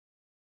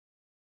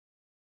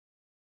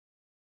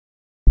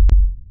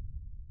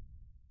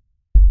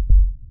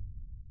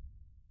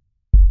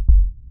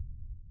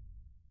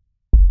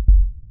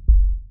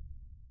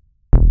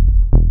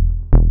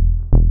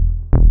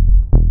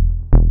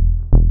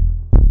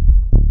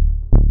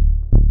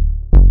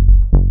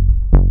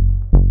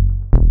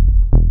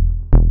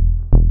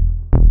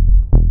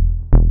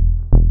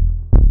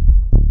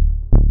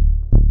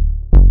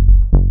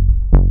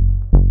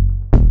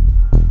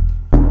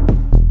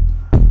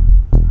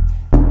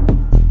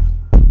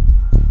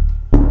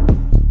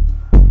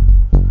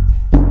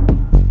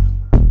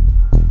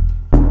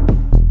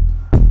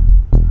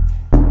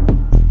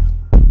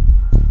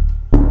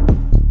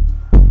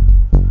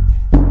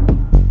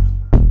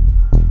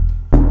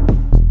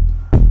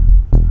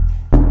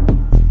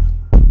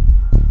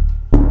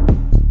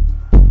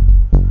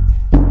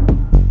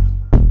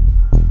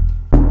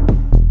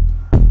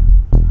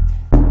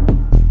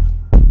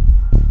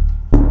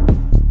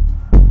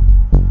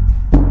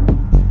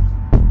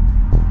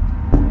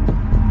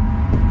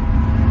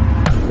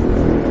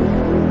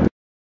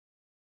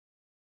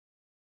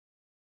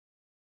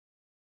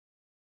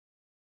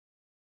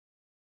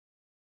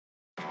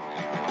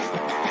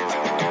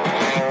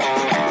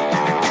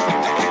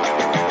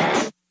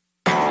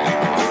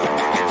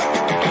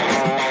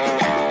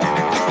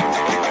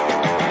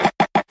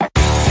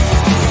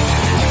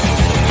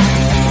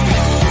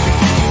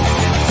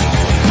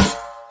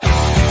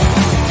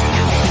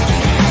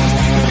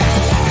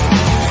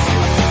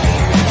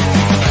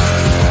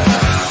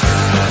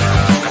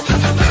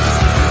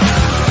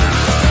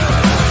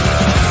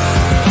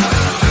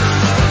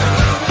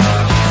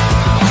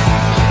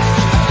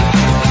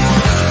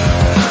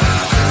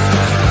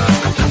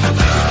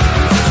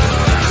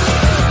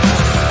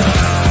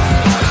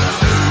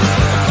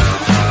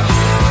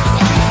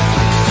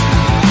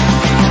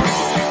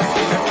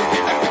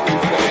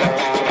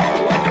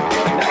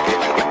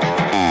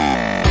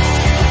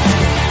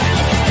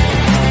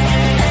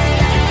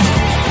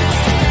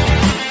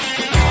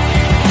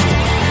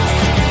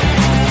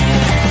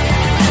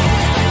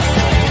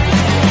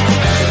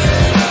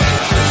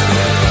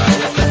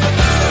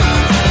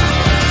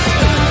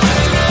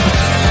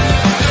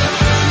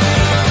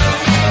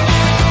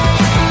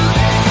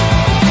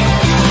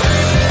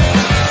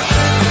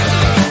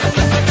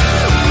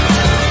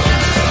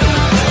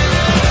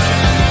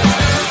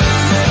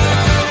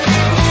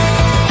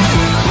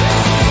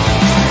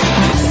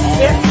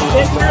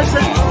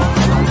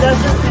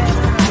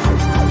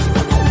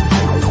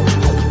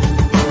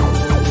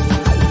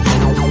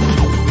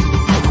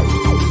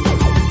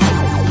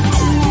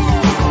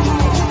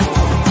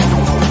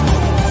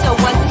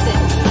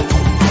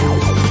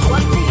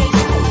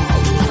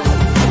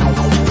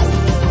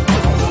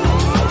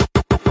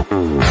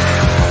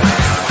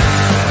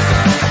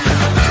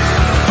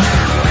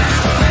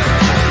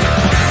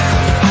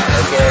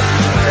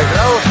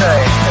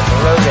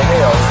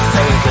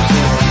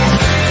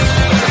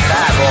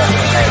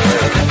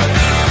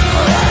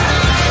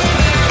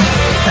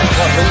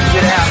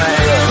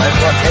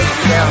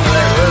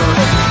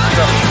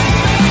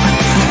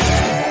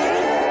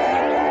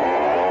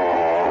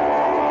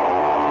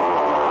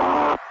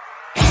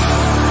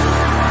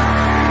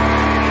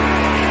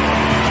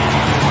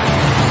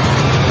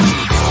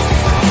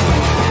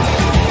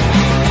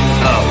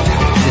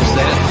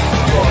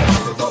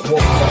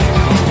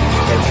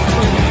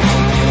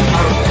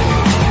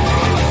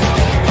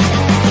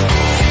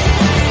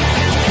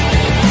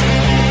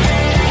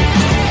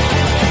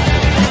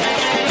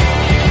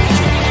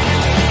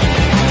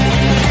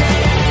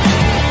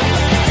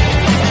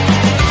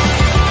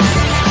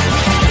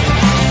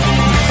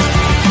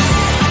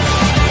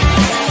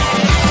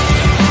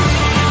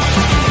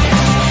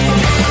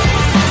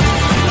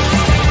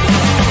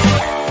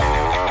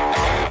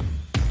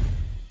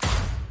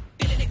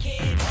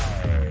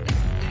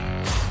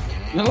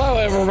Hello,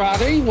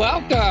 everybody.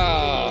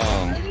 Welcome.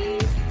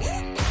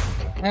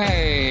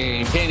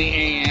 Hey,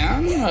 Penny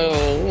Ann.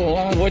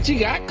 Oh, what you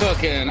got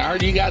cooking? I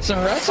heard you got some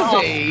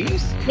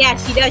recipes. Yeah,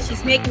 she does.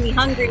 She's making me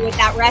hungry with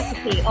that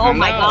recipe. Oh,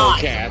 my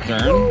God.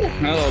 Catherine.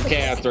 Hello,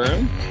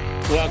 Catherine.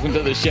 Welcome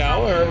to the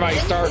show.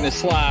 Everybody's starting to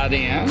slide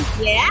in.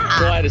 Yeah.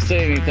 Glad to see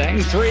anything.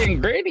 3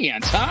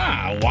 ingredients,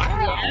 huh?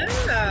 Wow.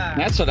 Yeah.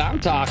 That's what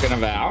I'm talking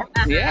about.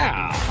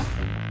 Yeah.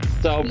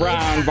 So,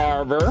 Brian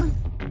Barber.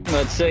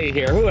 Let's see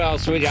here. Who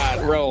else we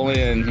got rolling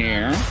in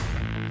here?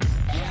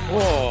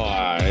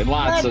 Boy,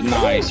 lots of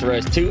nice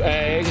rest. 2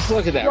 eggs.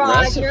 Look at that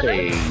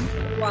recipe.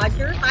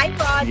 Roger. Hi,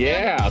 Roger.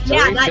 Yeah, that's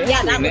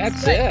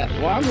good. it.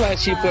 Well, I'm glad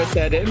she put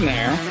that in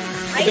there.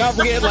 Don't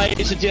forget,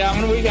 ladies and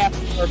gentlemen, we got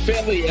our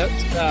affiliate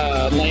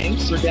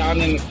links are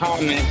down in the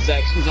comment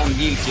sections on the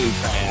YouTube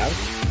tab.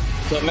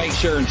 So make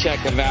sure and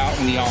check them out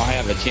when y'all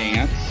have a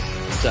chance.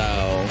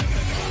 So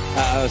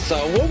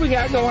what we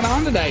got going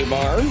on today,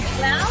 Barb?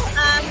 Well,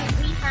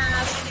 we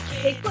have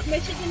Bigfoot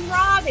Michigan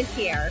Rob is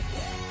here.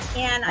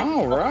 And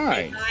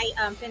right.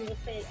 Finn was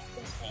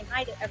saying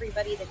hi to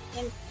everybody that's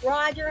in.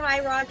 Roger,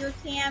 hi, Roger,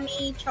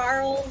 Tammy,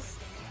 Charles.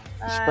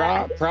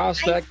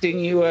 Prospecting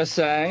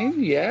USA,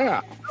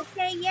 yeah.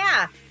 Okay,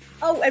 yeah.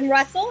 Oh, and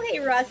Russell. Hey,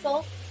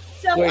 Russell.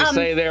 So, Wait,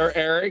 say there,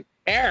 Eric.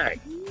 Eric,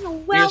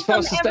 you're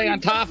supposed to stay on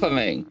top of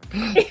me.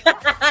 Hey,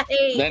 That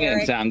didn't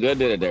Eric. sound good,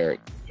 did it,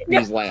 Eric?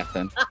 He's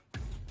laughing.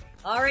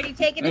 Already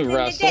taking us in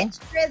Russell. the ditch,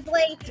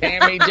 Grizzly.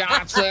 Tammy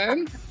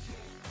Johnson.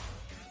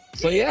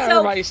 So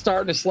everybody's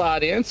starting to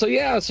slide in. So we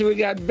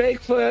got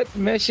Bigfoot,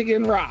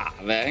 Michigan Rob,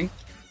 eh?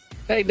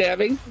 Hey,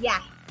 Debbie.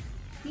 Yeah,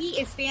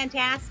 he is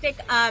fantastic.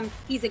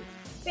 He's a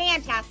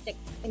fantastic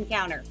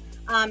encounter.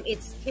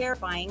 It's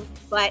terrifying,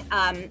 but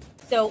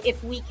so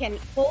if we can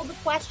hold the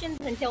questions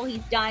until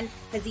he's done,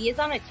 because he is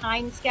on a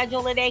time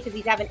schedule today, because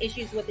he's having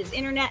issues with his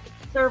internet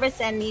service,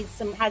 and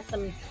has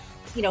some,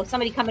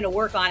 somebody coming to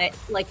work on it,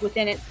 like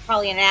within it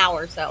probably an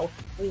hour. So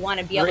we want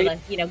to be able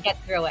to,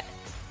 get through it.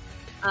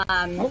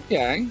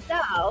 Okay.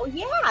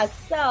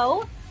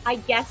 So I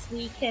guess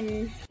we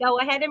can go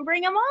ahead and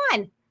bring him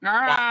on. All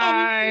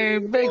right,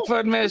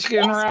 Bigfoot,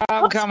 Michigan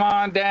Rob, come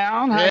on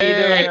down. How you doing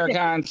there,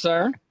 kind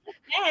sir?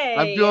 Hey,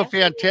 I'm doing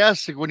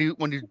fantastic. When you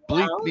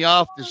bleeped me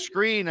off the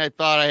screen, I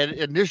thought I had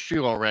an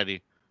issue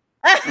already.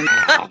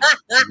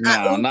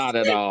 No, not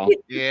at all.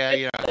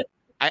 Yeah,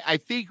 I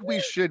think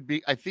we should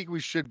be. I think we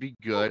should be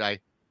good.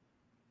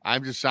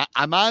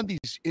 I'm on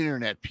these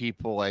internet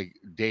people like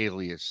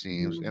daily, it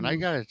seems, and I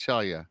gotta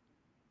tell you,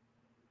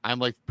 I'm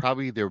like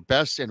probably their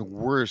best and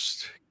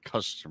worst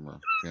customer.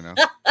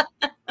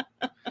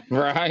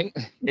 Right.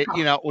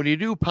 When you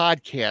do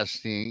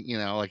podcasting,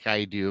 like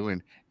I do,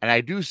 and I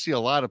do see a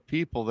lot of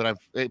people that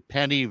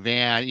Penny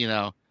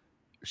Van,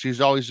 she's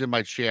always in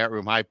my chat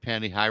room. Hi,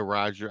 Penny. Hi,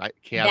 Roger.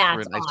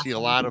 Catherine. Awesome. I see a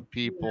lot of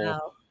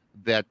people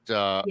that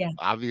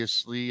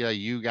obviously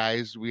you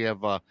guys, we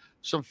have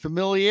some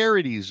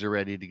familiarities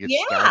already to get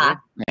started.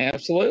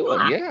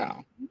 Absolutely.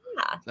 Yeah.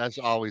 That's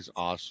always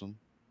awesome.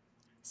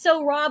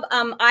 So, Rob,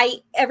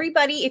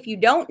 everybody, if you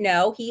don't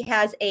know, he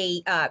has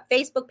a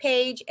Facebook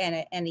page and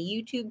a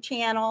YouTube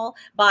channel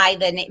by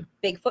the name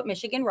Bigfoot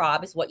Michigan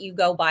Rob is what you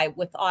go by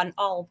on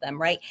all of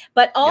them, right?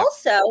 But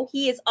also,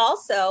 he is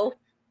also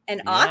an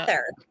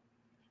author.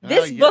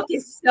 This book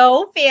is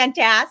so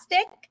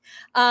fantastic.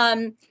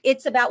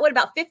 It's about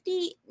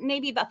 50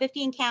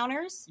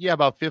 encounters. Yeah,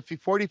 about 50,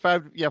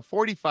 45. Yeah,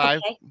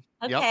 45.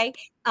 Okay.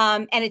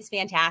 Yep. And it's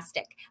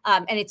fantastic.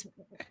 And it's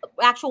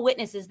actual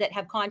witnesses that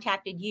have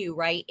contacted you,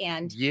 right?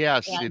 And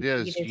yes, it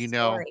is.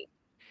 Story.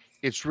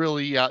 It's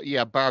really,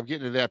 Barb,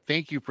 getting to that.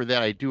 Thank you for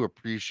that. I do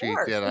appreciate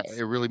that.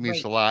 It really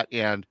means a lot.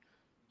 And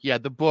the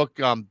book,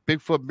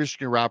 Bigfoot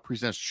Michigan Rob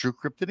Presents True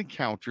Cryptid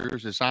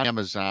Encounters, is on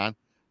Amazon.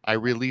 I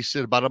released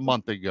it about a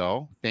month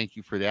ago. Thank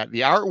you for that.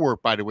 The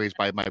artwork, by the way, is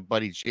by my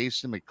buddy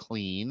Jason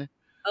McLean.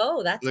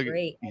 Oh, that's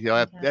great.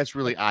 That's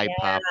really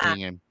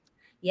eye-popping.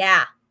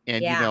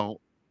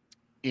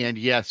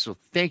 And so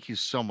thank you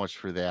so much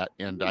for that.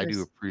 And I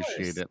do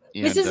appreciate it.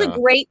 And, this is a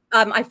great,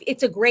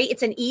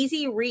 it's an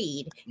easy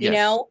read,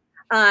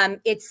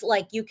 it's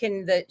like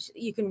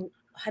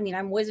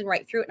I'm whizzing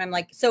right through it. And I'm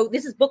like, so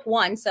this is book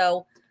 1.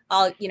 So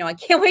I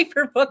can't wait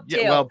for book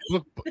 2. Well,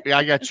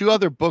 I got 2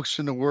 other books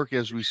in the work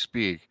as we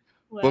speak.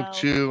 Book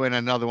 2 and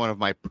another one of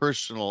my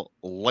personal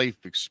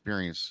life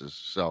experiences.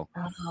 So,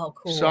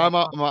 cool. So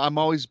I'm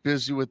always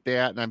busy with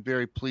that, and I'm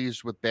very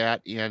pleased with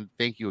that. And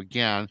thank you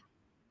again.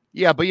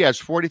 Yeah, but it's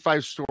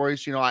 45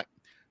 stories.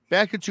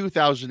 Back in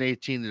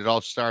 2018, it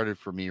all started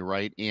for me,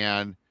 right?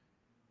 And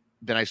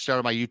then I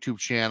started my YouTube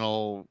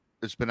channel.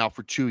 It's been out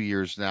for 2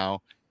 years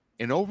now.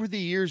 And over the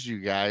years, you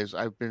guys,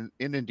 I've been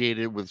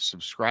inundated with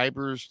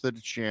subscribers to the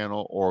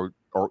channel or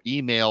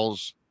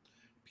emails,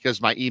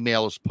 because my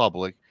email is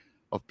public,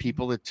 of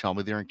people that tell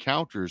me their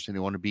encounters and they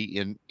want to be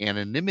in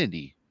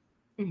anonymity.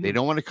 Mm-hmm. They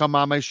don't want to come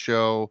on my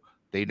show.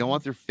 They don't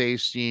want their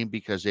face seen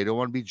because they don't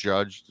want to be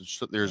judged.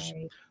 So there's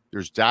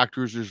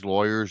doctors, there's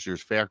lawyers,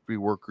 there's factory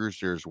workers,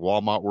 there's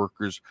Walmart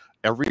workers,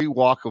 every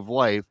walk of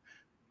life.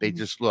 They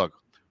just look,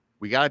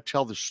 we got to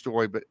tell the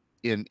story, but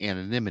in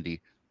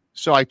anonymity.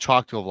 So I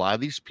talked to a lot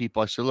of these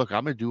people. I said, look,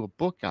 I'm going to do a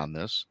book on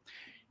this.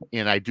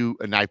 And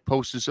I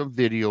posted some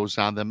videos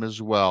on them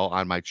as well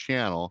on my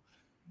channel.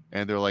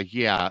 And they're like,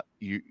 yeah,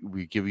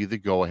 we give you the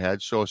go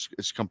ahead. So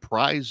it's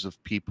comprised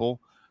of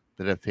people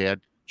that have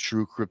had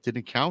true cryptid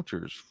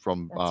encounters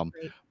from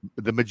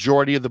the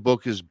majority of the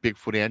book is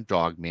Bigfoot and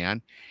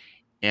Dogman.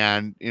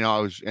 And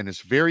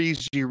it's very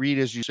easy to read,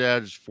 as you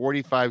said. It's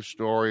 45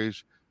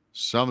 stories,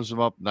 sums them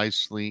up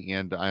nicely,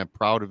 and I am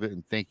proud of it.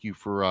 And thank you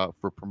for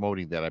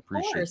promoting that. I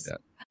appreciate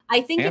that.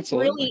 I think it's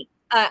really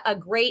a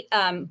great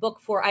book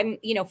for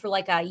for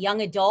like a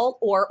young adult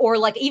or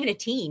like even a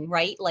teen,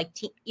 right? Like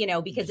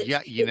because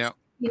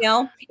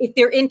if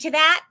they're into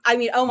that, I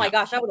mean, oh my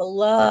gosh, I would have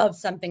loved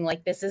something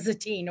like this as a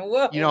teen.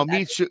 Whoa,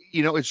 me too.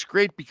 It's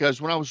great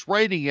because when I was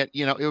writing it,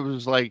 it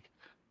was like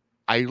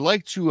I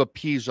like to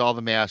appease all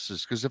the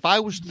masses, because if I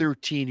was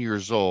 13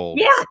 years old,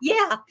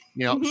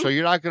 so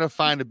you're not going to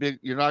find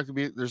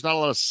there's not a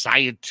lot of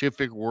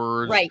scientific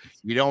words. Right.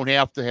 You don't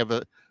have to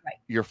have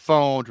your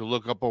phone to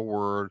look up a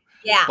word.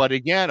 Yeah. But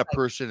again, a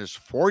person is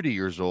 40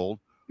 years old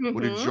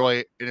would enjoy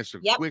it. And it's a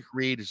quick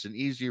read. It's an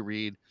easy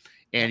read.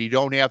 And you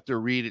don't have to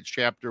read it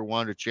chapter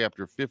 1 to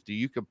chapter 50.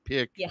 You can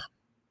pick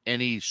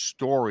any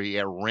story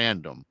at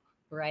random.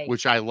 Right.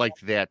 Which I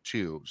liked that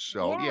too.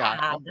 So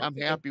I'm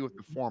happy with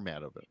the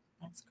format of it.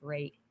 That's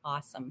great.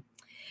 Awesome.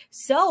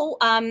 So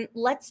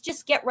let's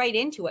just get right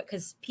into it,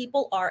 because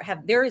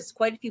there is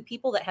quite a few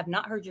people that have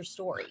not heard your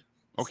story.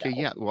 Okay. So.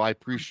 Yeah. Well, I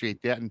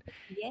appreciate that. And,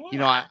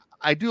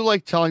 I do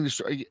like telling the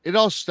story. It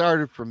all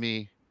started for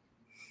me.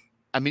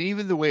 I mean,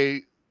 even the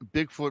way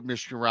Bigfoot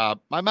Michigan Rob,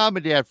 my mom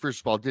and dad,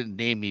 first of all, didn't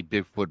name me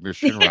Bigfoot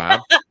Michigan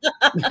Rob.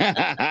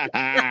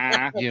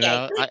 I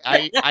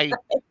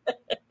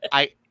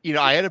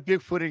had a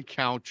Bigfoot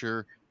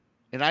encounter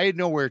and I had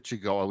nowhere to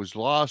go. I was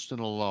lost and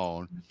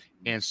alone.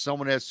 And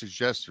someone had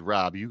suggested,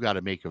 Rob, you got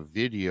to make a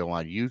video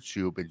on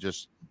YouTube and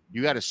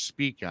you got to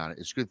speak on it.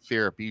 It's good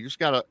therapy. You just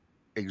got to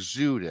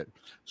exude it.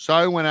 So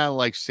I went on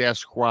like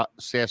Sasquatch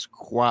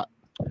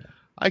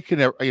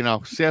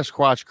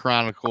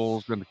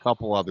Chronicles and a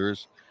couple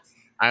others.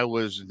 I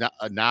was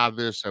a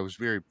novice. I was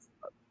very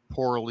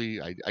poorly.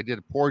 I did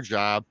a poor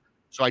job.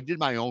 So I did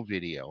my own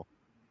video.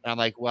 And I'm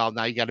like, well,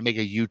 now you got to make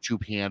a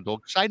YouTube handle,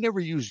 because I never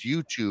used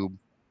YouTube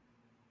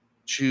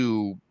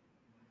to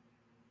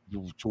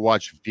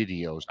watch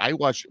videos. I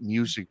watch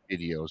music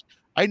videos.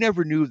 I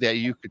never knew that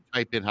you could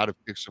type in how to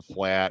fix a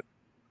flat.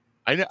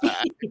 I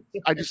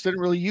just didn't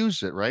really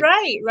use it, right?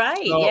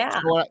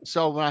 Right.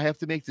 So when I have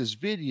to make this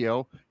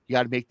video, you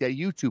got to make that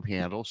YouTube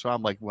handle. So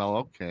I'm like, well,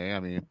 okay. I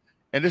mean,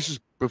 and this is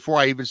before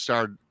I even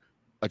started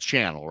a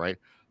channel, right?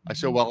 I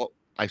said, well,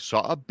 I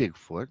saw a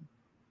Bigfoot.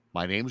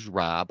 My name's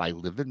Rob. I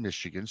live in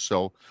Michigan.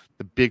 So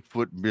the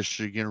Bigfoot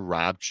Michigan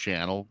Rob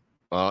channel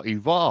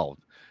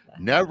evolved.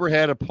 Never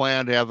had a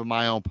plan to have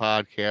my own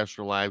podcast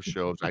or live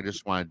shows. I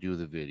just want to do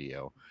the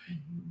video.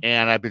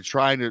 And I've been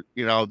trying to,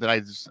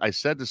 I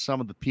said to some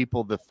of the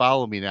people that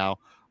follow me now,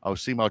 I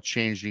was thinking about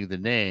changing the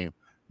name.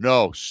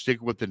 No,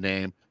 stick with the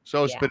name.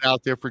 So it's been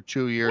out there for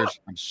 2 years.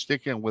 I'm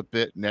sticking with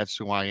it, and that's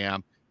who I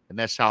am. And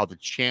that's how the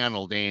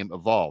channel name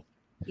evolved.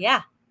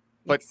 Yeah.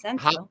 But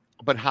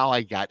how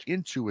I got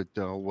into it,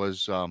 though,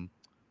 was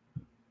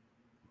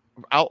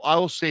I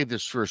will say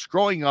this first.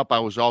 Growing up, I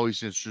was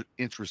always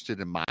interested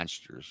in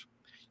monsters.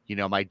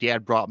 My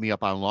dad brought me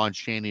up on Lon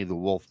Chaney, the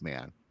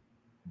Wolfman,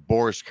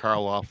 Boris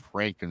Karloff,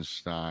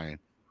 Frankenstein,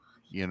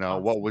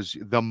 what was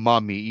the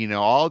Mummy,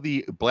 all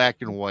the black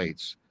and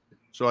whites.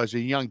 So as a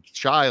young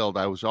child,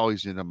 I was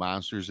always into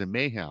monsters and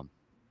mayhem.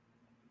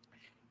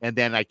 And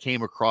then I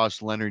came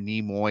across Leonard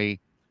Nimoy,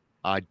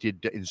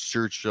 did In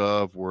Search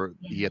Of, where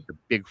he had the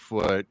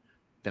Bigfoot.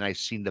 Then I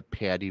seen the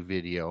Patty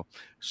video.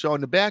 So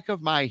in the back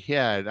of my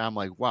head, I'm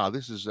like, wow,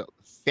 this is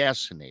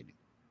fascinating.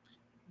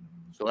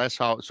 So that's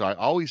how. So I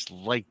always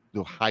liked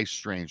the high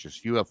strangeness,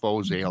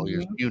 UFOs,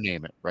 aliens, you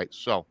name it, right?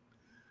 So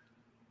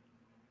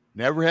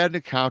never had an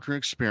encounter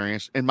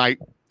experience. And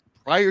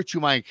prior to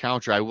my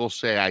encounter, I will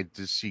say I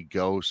did see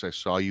ghosts. I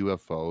saw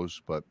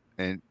UFOs,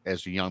 and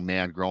as a young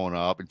man growing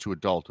up into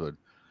adulthood.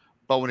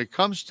 But when it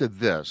comes to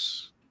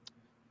this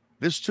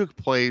took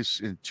place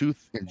in June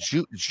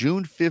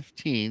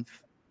 15th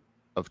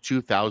of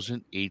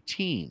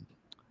 2018.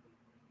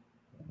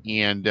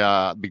 And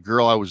the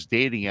girl I was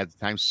dating at the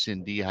time,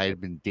 Cindy, I had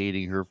been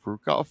dating her for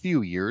a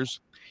few years.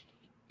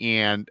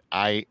 And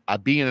I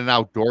being an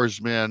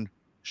outdoorsman,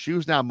 she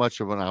was not much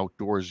of an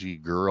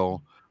outdoorsy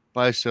girl.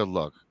 But I said,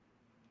 look,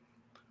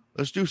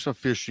 let's do some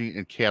fishing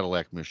in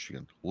Cadillac,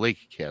 Michigan,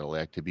 Lake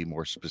Cadillac, to be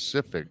more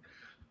specific.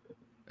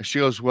 And she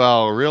goes,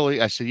 well,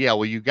 really? I said, yeah,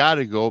 well, you got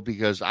to go,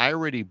 because I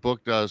already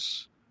booked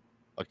us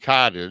a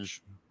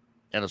cottage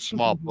and a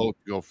small boat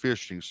to go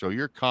fishing. So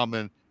you're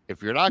coming.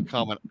 If you're not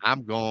coming,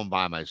 I'm going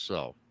by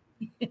myself.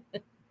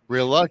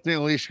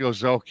 Reluctantly, she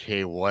goes,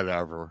 okay,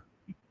 whatever.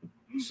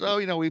 So,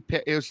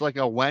 it was like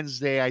a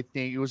Wednesday, I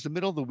think. It was the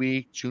middle of the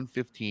week, June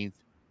 15th,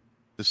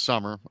 the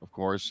summer, of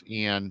course.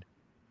 And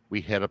we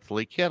head up to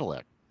Lake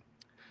Cadillac.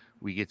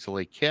 We get to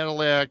Lake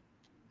Cadillac,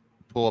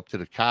 pull up to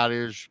the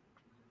cottage.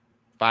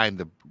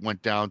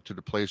 went down to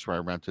the place where I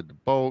rented the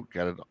boat,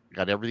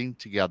 got everything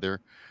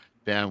together.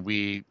 Then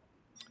we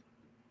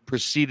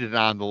proceeded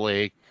on the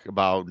lake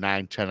about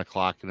 9, 10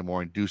 o'clock in the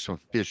morning, do some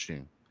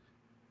fishing.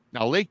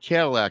 Now, Lake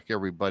Cadillac,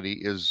 everybody,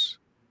 is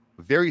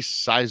a very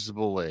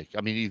sizable lake.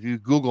 I mean, if you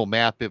Google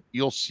map it,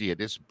 you'll see it.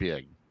 It's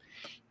big.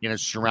 And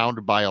it's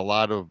surrounded by a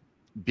lot of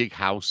big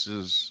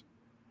houses,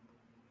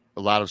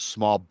 a lot of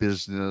small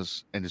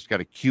business, and it's got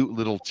a cute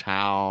little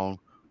town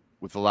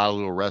with a lot of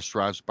little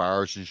restaurants,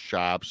 bars, and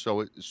shops.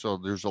 So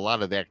there's a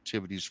lot of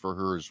activities for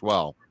her as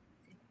well.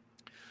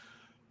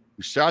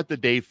 We start the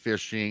day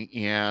fishing,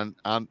 and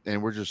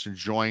we're just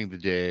enjoying the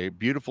day.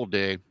 Beautiful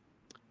day.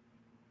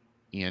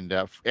 And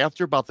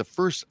after about the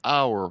first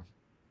hour,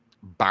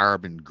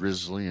 Barb and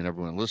Grizzly and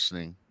everyone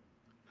listening,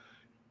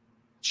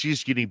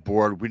 she's getting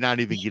bored. We're not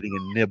even getting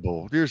a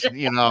nibble.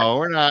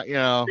 We're not,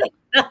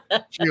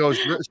 She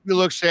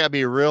looks at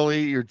me,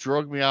 really? You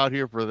drug me out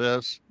here for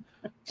this?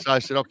 So I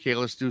said, okay,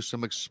 let's do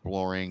some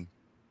exploring.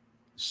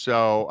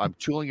 So I'm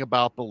tooling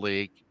about the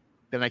lake.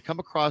 Then I come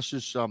across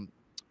this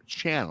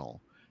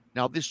channel.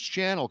 Now, this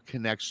channel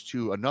connects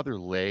to another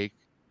lake,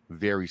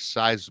 very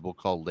sizable,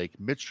 called Lake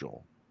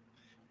Mitchell.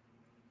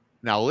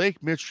 Now,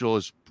 Lake Mitchell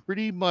is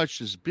pretty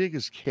much as big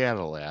as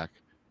Cadillac,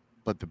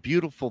 but the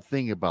beautiful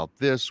thing about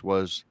this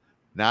was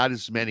not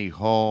as many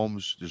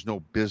homes. There's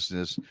no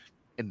business.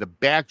 And the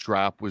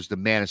backdrop was the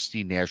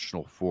Manistee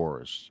National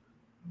Forest.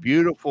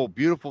 Beautiful,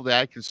 beautiful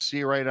that I can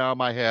see right now in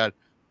my head.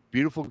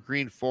 Beautiful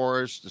green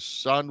forest. The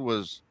sun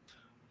was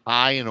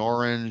high and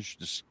orange.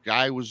 The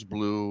sky was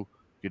blue.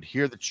 You could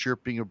hear the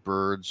chirping of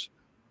birds.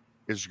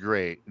 It's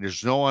great.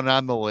 There's no one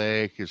on the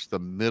lake. It's the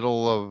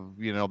middle of,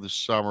 the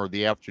summer,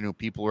 the afternoon.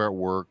 People are at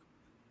work.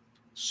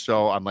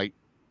 So I'm like,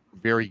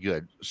 very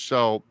good.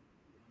 So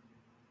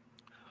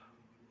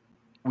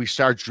we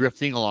start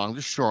drifting along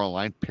the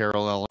shoreline,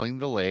 paralleling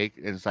the lake.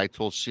 And as I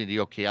told Cindy,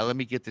 okay, let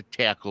me get the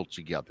tackle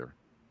together.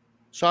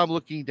 So I'm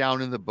looking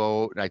down in the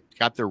boat, and I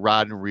got the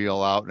rod and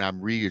reel out, and I'm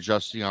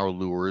readjusting our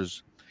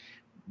lures.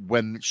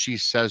 When she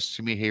says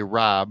to me, hey,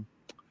 Rob,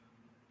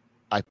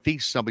 I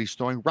think somebody's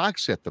throwing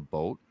rocks at the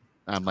boat.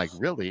 I'm like,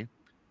 really?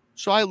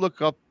 So I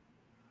look up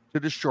to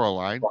the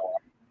shoreline,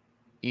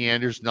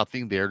 and there's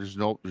nothing there. There's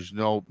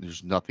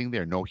nothing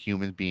there. No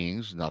human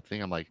beings,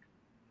 nothing. I'm like,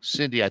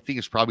 Cindy, I think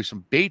it's probably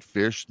some bait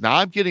fish. Now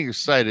I'm getting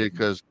excited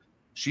because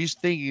she's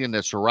thinking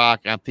it's a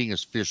rock. I'm thinking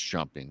it's fish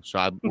jumping.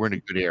 So we're in a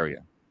good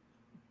area.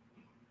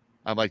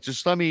 I'm like,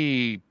 just let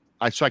me.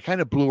 So I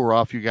kind of blew her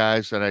off, you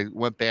guys, and I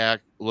went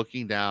back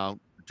looking down,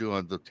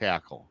 doing the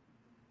tackle.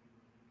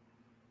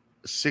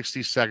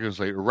 60 seconds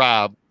later,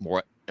 Rob,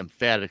 more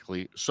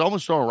emphatically,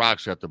 someone's throwing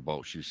rocks at the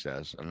boat, she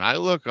says. And I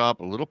look up,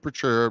 a little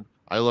perturbed.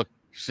 I look,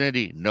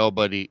 Cindy,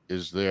 nobody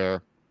is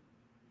there.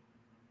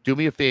 Do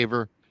me a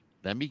favor.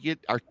 Let me get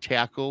our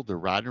tackle, the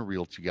rod and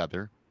reel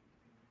together.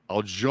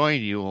 I'll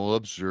join you and we'll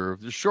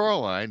observe the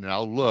shoreline, and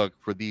I'll look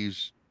for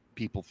these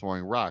people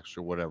throwing rocks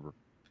or whatever.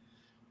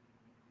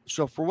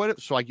 So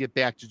I get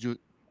back to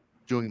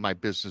doing my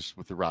business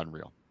with the rod and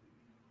reel.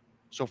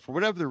 So for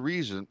whatever the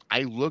reason,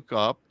 I look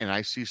up and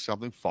I see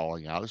something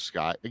falling out of the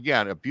sky.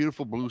 Again, a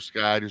beautiful blue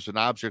sky. There's an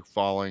object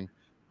falling.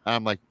 And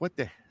I'm like, what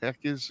the heck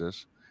is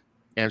this?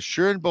 And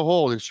sure and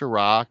behold, it's a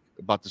rock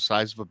about the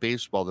size of a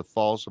baseball that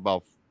falls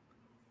about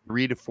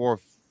 3 to 4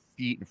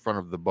 feet in front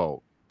of the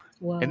boat.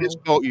 Wow. And this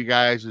boat, you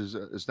guys,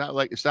 it's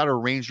not a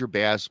Ranger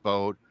bass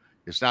boat.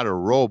 It's not a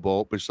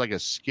rowboat, but it's like a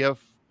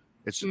skiff.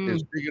 It's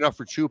big enough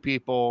for 2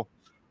 people.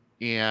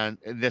 And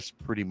that's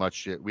pretty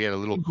much it. We had a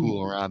little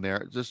cooler on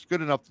there, just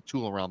good enough to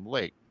tool around the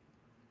lake.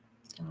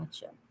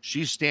 Gotcha.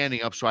 She's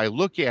standing up. So I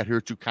look at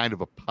her to kind of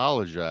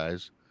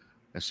apologize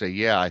and say,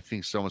 yeah, I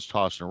think someone's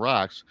tossing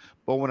rocks.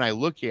 But when I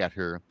look at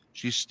her,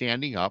 she's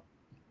standing up.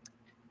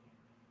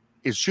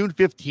 It's June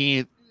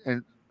 15th,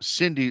 and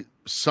Cindy,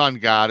 sun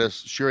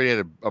goddess, she already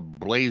had a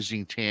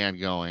blazing tan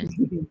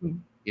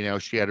going.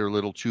 She had her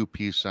little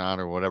 2-piece on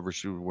or whatever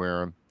she was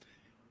wearing.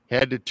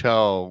 Head to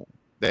toe,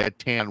 that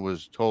tan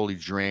was totally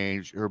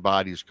drained. Her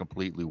body is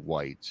completely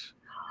white.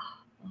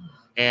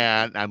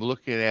 And I'm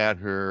looking at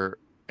her,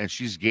 and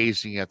she's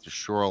gazing at the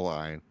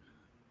shoreline.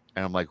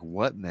 And I'm like,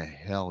 what in the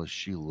hell is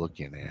she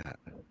looking at?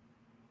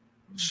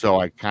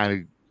 So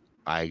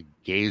I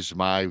gaze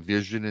my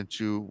vision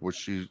into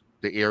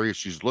the area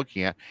she's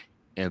looking at.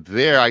 And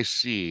there I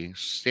see,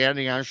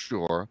 standing on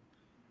shore,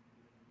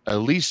 at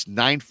least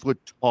 9 foot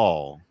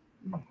tall,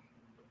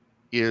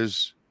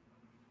 is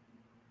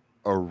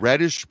a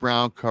reddish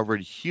brown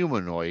covered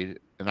humanoid.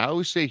 And I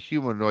always say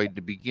humanoid at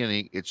the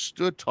beginning. It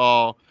stood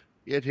tall.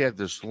 It had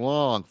this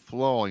long,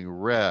 flowing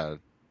red,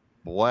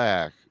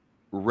 black,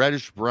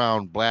 reddish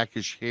brown,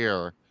 blackish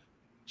hair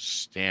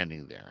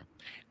standing there.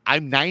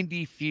 I'm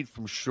 90 feet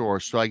from shore,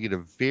 so I get a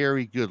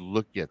very good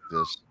look at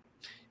this.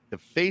 The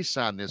face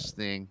on this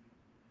thing,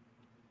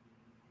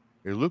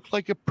 it looked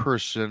like a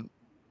person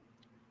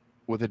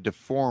with a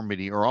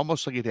deformity, or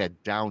almost like it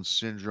had Down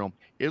syndrome.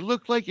 It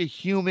looked like a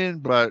human,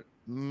 but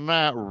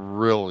not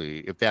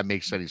really, if that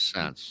makes any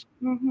sense.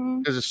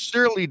 Because it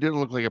certainly didn't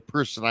look like a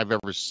person I've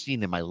ever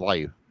seen in my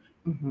life.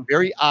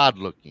 Very odd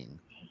looking.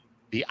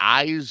 The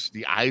eyes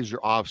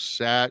are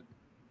offset.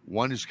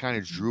 One is kind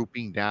of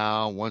drooping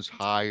down, one's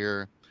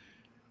higher.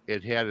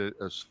 It had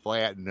a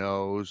flat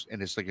nose,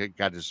 and it's like it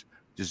got this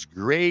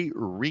gray,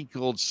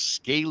 wrinkled,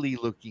 scaly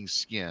looking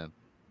skin.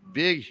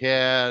 Big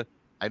head.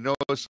 I know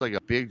it's like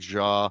a big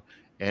jaw,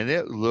 and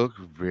it looked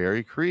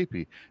very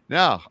creepy.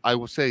 Now, I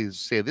will say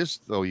this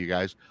though, you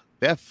guys,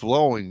 that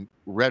flowing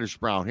reddish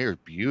brown hair is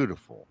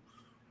beautiful.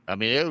 I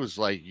mean, it was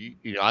like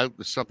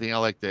it's something I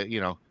like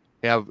to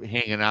have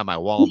hanging on my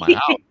wall in my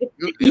house.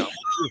 Beautiful.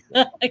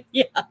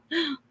 Yeah.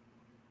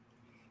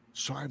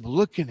 So I'm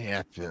looking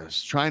at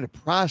this, trying to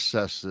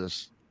process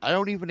this. I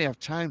don't even have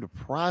time to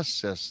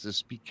process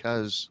this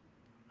because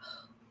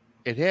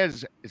it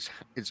has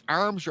its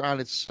arms are on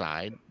its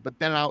side, but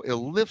then now it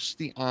lifts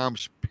the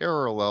arms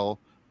parallel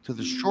to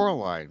the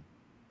shoreline.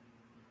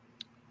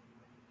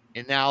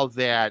 And now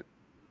and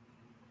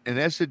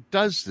as it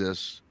does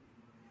this,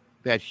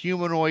 that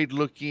humanoid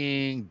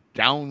looking,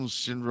 Down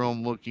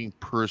syndrome looking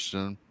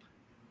person,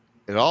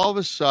 it all of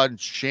a sudden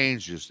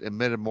changes and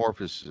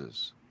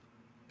metamorphoses.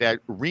 That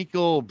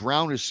wrinkled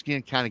brownish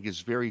skin kind of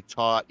gets very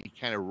taut. He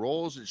kind of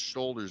rolls his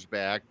shoulders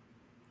back,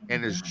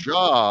 and his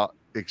jaw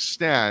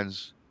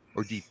extends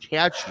or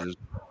detaches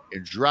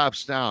and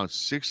drops down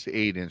 6 to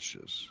 8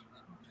 inches.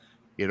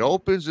 It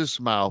opens his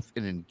mouth,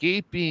 an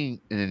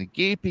gaping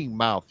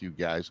mouth. You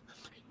guys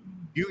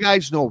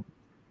know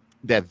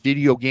that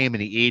video game in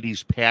the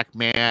 80s,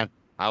 Pac-Man.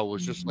 How it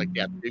was just like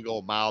that big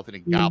old mouth and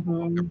it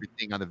gobbled up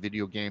everything on the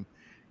video game.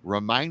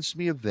 Reminds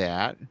me of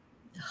that.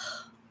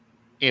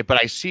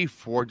 But I see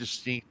 4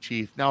 distinct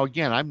teeth. Now,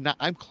 again,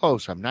 I'm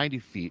close. I'm 90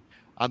 feet.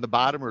 On the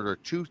bottom are there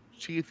 2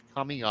 teeth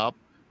coming up,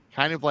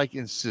 kind of like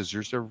in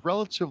scissors. They're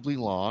relatively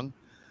long.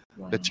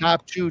 Wow. The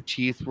top 2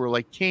 teeth were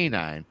like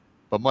canine,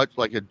 but much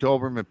like a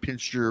Doberman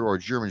Pinscher or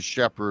German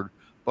Shepherd,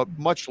 but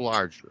much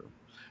larger.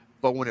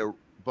 But when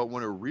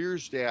it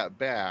rears that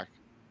back,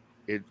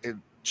 it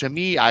to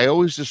me, I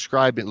always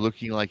describe it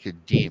looking like a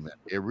demon.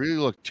 It really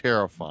looked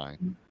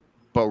terrifying.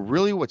 But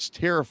really what's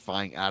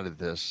terrifying out of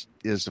this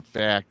is the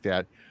fact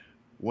that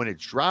when it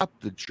dropped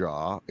the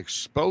jaw,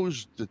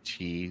 exposed the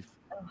teeth,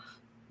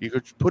 you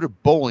could put a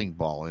bowling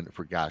ball in it,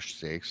 for gosh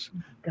sakes.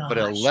 But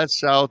it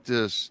lets out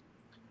this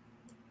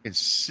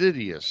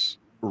insidious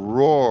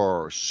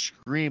roar,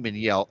 scream, and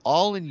yell,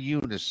 all in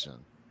unison.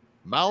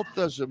 Mouth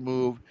doesn't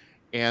move,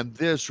 and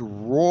this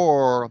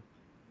roar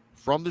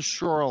from the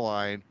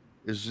shoreline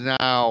is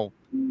now,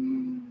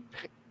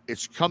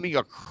 it's coming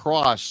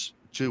across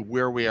to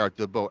where we are at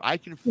the boat. I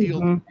can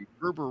feel the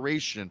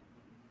reverberation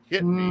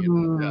hit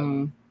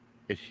me.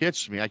 It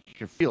hits me. I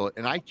can feel it.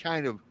 And I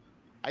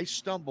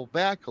stumble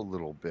back a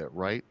little bit,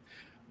 right?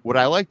 What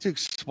I like to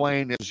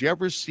explain is, you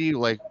ever see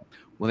like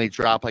when they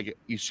drop, like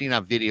you've seen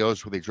on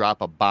videos where they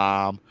drop a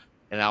bomb,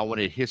 and now when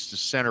it hits the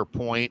center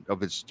point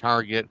of its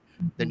target,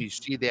 then you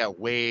see that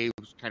wave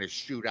kind of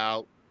shoot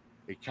out.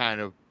 It kind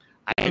of,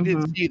 I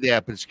didn't see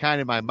that, but it's kind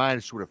of in my mind,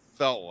 it sort of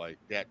felt like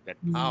that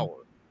power,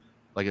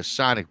 like a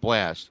sonic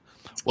blast.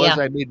 Well, as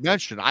I made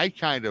mention, I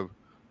kind of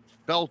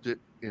felt it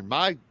in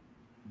my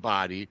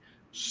body,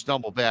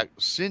 stumble back.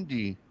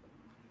 Cindy,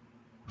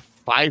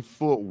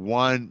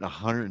 5'1",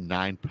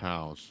 109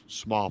 pounds,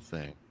 small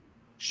thing.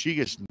 She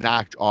gets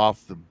knocked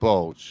off the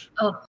boat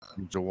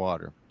into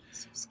water.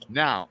 So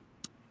now,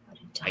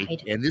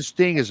 and this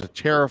thing is a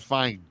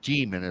terrifying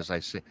demon, as I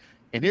say.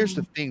 And here's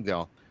the thing,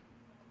 though.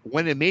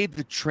 When it made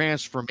the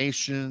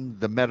transformation,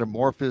 the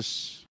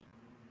metamorphosis,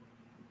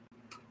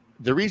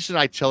 the reason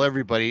I tell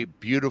everybody,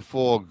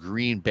 beautiful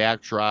green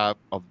backdrop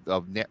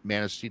of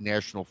Manistee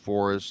National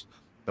Forest,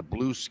 the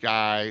blue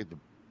sky, the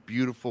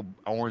beautiful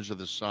orange of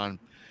the sun,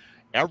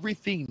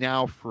 everything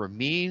now for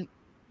me,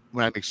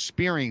 when I'm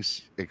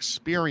experiencing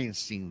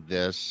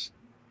this,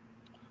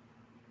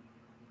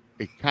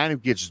 it kind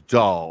of gets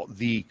dull.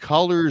 The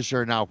colors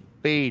are now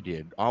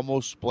faded,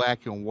 almost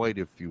black and white,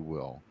 if you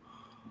will.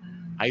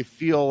 I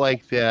feel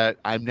like that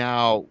I'm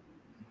now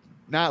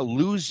not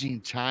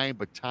losing time,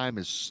 but time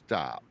has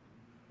stopped.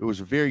 It was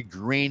a very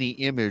grainy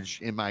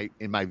image in my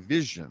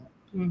vision.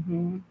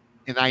 And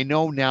I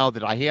know now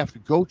that I have to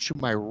go to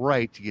my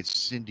right to get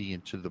Cindy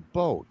into the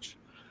boat.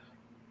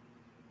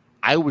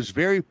 I was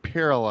very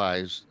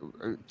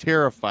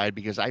terrified,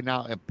 because I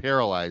now am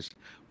paralyzed.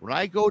 When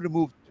I go to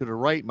move to the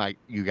right,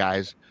 you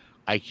guys,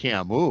 I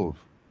can't move.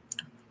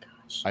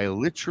 I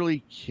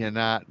literally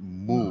cannot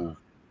move.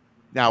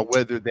 Now,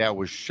 whether that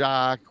was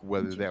shock,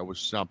 whether that was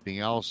something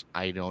else,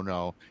 I don't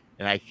know.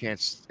 And I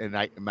can't.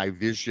 And my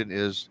vision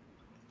is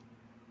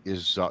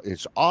it's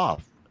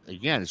off.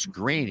 Again, it's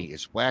grainy.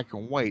 It's black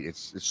and white.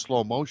 It's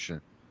slow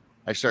motion.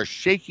 I start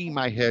shaking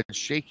my head.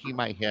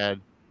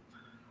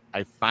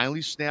 I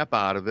finally snap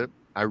out of it.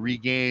 I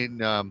regain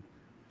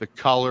the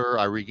color.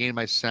 I regain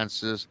my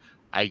senses.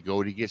 I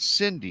go to get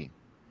Cindy.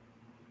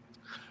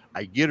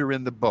 I get her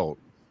in the boat.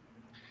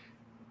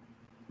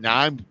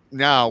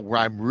 Now where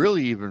I'm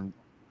really even,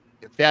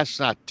 if that's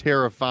not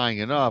terrifying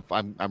enough,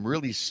 I'm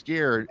really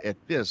scared at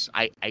this.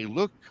 I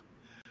look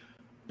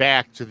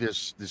back to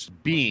this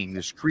being,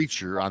 this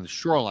creature on the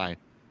shoreline.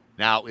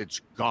 Now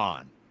it's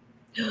gone.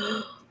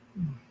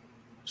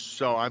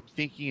 So I'm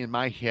thinking in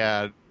my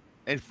head,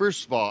 and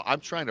first of all, I'm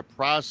trying to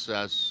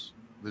process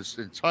this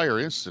entire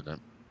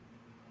incident.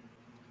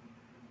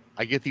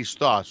 I get these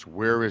thoughts.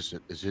 Where is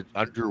it? Is it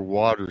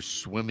underwater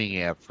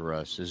swimming after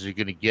us? Is it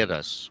going to get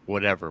us?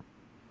 Whatever.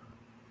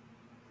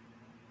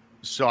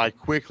 So I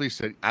quickly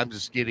said, I'm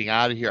just getting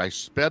out of here. I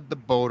sped the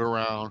boat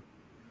around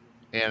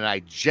and I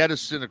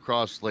jettisoned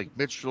across Lake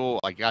Mitchell.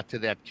 I got to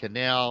that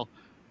canal,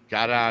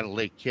 got on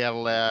Lake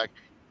Cadillac,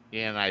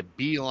 and I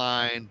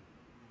beeline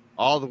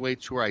all the way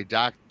to where I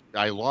docked.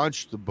 I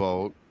launched the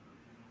boat,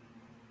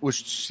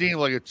 which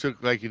seemed like it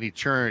took like an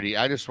eternity.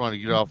 I just wanted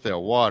to get off that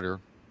water.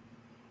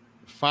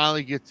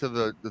 Finally get to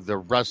the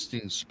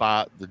resting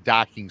spot, the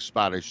docking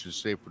spot, I should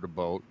say, for the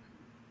boat.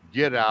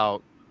 Get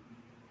out.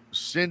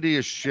 Cindy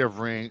is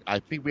shivering. I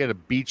think we had a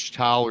beach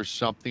towel or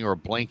something or a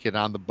blanket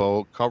on the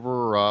boat, cover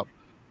her up.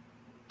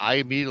 I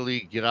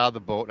immediately get out of the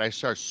boat and I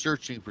start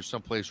searching for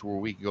someplace where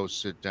we can go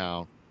sit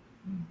down.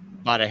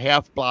 About a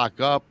half block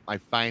up, I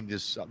find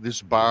this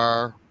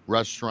bar,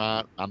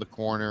 restaurant on the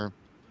corner,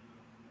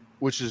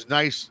 which is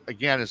nice.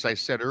 Again, as I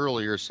said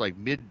earlier, it's like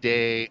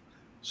midday,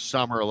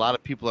 summer, a lot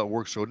of people at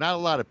work. So not a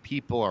lot of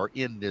people are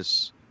in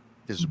this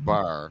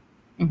bar.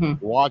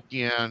 Walk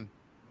in.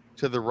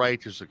 To the right,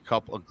 there's a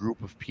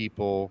group of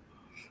people.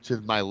 To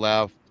my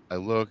left, I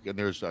look and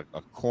there's a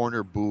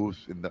corner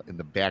booth in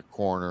the back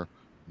corner.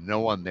 No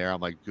one there. I'm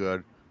like,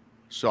 good.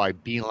 So I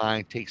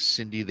beeline, take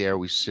Cindy there.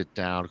 We sit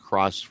down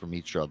across from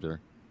each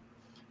other,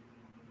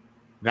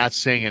 not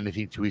saying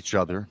anything to each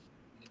other.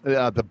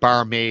 The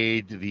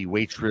barmaid, the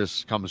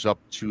waitress comes up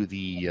to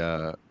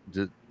the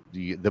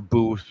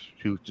booth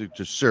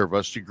to serve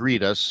us, to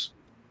greet us.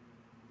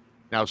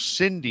 Now,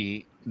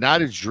 Cindy,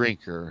 not a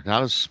drinker,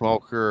 not a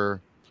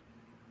smoker,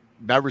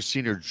 never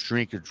seen her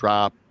drink a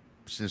drop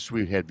since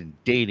we had been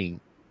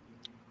dating.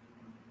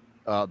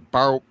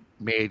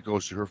 Barmaid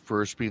goes to her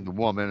first, being the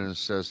woman, and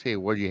says, "Hey,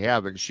 what do you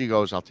have?" And she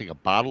goes, "I'll take a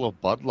bottle of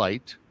Bud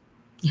Light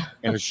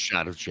and a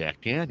shot of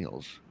Jack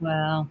Daniels."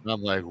 Wow. And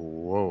I'm like,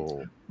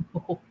 whoa.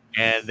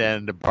 And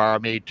then the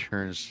barmaid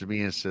turns to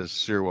me and says,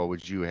 "Sir, what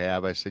would you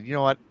have?" I said, "You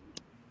know what?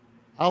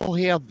 I'll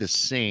have the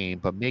same,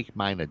 but make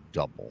mine a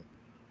double."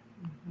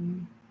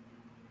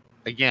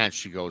 Again,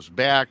 she goes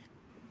back.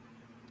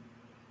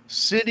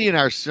 Cindy and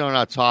I are still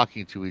not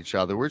talking to each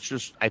other. We're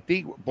just, I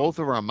think both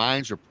of our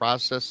minds are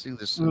processing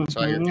this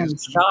entire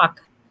shock.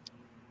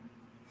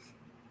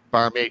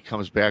 Barmaid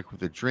comes back with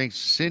the drinks.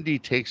 Cindy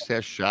takes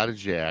that shot of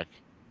Jack.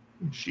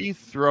 She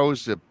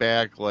throws it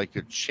back like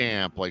a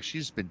champ, like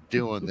she's been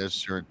doing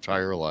this her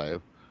entire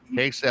life.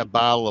 Takes that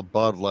bottle of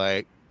Bud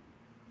Light,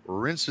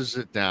 rinses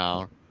it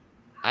down.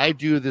 I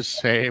do the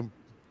same.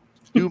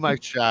 Do my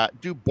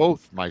shot, do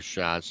both my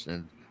shots,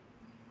 and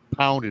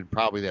pounded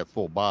probably that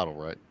full bottle,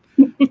 right?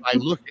 I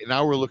look,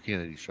 now we're looking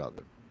at each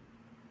other.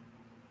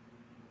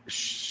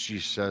 She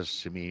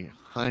says to me,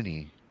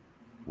 "Honey,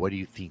 what do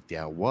you think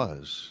that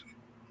was?"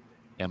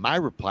 And my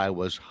reply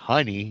was,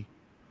 "Honey,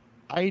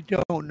 I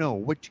don't know.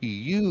 What do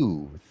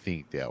you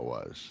think that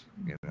was?"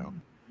 You know,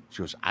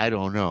 she goes, "I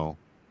don't know.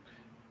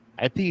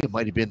 I think it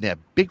might have been that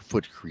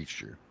Bigfoot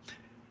creature."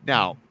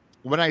 Now,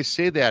 when I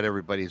say that,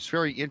 everybody, it's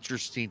very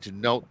interesting to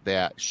note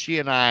that she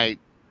and I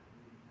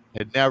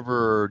had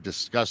never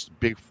discussed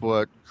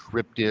Bigfoot,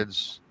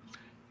 cryptids.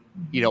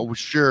 You know,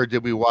 sure,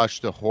 did we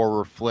watch the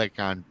horror flick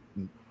on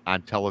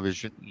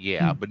television?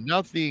 Yeah, but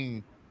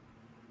nothing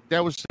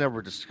that was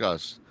never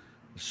discussed.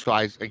 So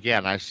I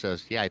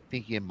says, "Yeah, I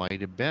think it might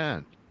have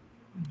been."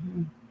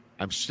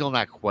 I'm still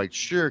not quite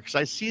sure because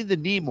I seen the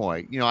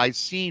Nimoy. You know, I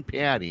seen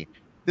Patty.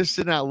 This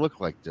did not look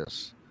like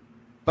this.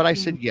 But I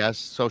said yes.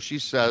 So she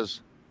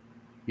says,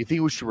 "You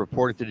think we should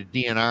report it to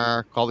the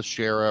DNR, call the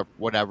sheriff,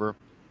 whatever?"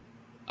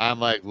 I'm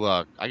like,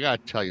 "Look, I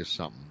got to tell you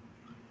something.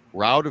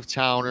 We're out of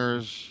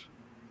towners.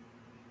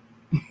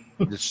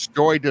 The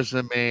story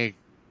doesn't make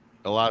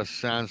a lot of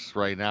sense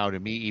right now to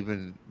me,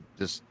 even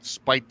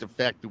despite the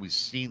fact that we've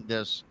seen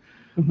this.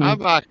 I'm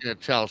not going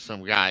to tell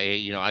some guy, hey,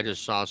 you know, I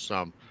just saw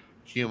some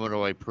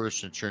humanoid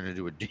person turn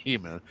into a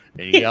demon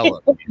and yell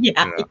at me."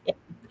 Yeah. You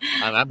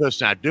know? I'm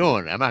just not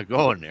doing it. I'm not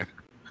going there.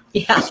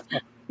 Yeah.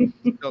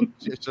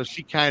 So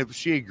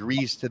she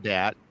agrees to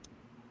that.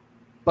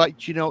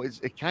 But, you know,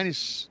 it kind of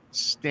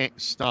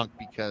stunk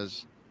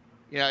because,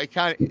 you know,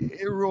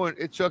 it ruined,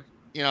 it took,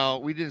 you know,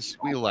 we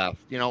left,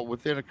 you know,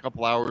 within a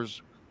couple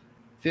hours,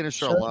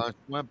 finished our lunch,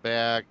 went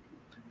back,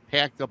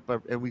 packed up,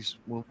 and we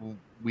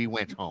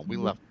went home. We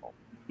left home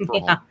for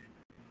home.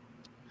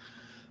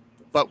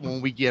 But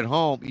when we get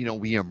home, you know,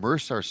 we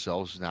immerse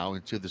ourselves now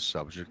into the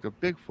subject of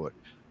Bigfoot.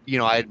 You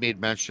know, I had made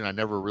mention I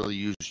never really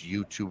used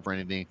YouTube or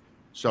anything.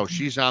 So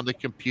she's on the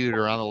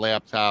computer, on the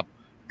laptop,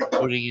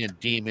 putting in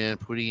demon,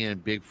 putting in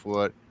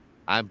Bigfoot.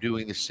 I'm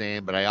doing the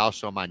same, but I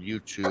also am on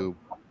YouTube.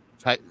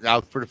 Now,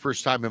 for the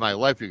first time in my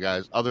life, you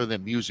guys, other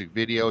than music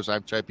videos,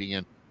 I'm typing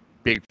in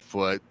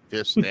Bigfoot,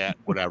 this, that,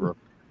 whatever,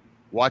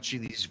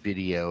 watching these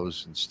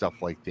videos and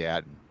stuff like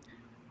that.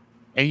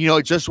 And, you know,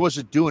 it just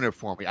wasn't doing it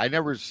for me. I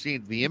never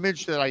seen the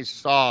image that I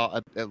saw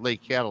at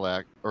Lake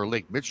Cadillac or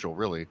Lake Mitchell,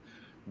 really.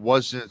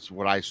 wasn't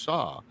what I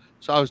saw.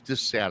 So I was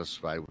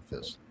dissatisfied with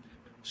this.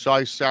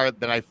 So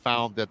then I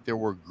found that there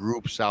were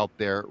groups out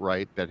there,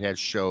 right, that had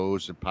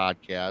shows and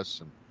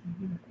podcasts.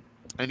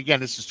 And again,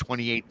 this is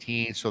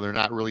 2018, so they're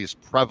not really as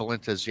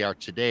prevalent as they are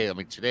today. I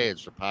mean, today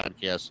it's a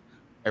podcast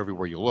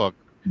everywhere you look.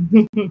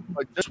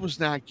 But this was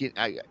not getting,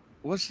 I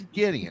wasn't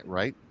getting it,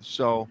 right?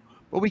 So,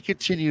 but we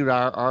continued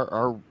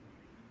our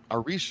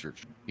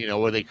research,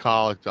 what they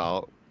call it,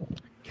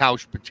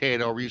 couch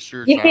potato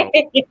research or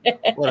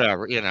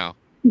whatever,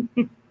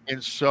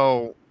 And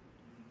so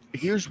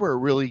here's where it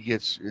really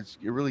gets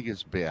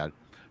bad.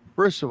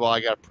 First of all,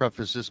 I got to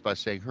preface this by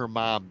saying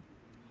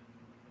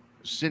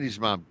Cindy's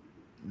mom,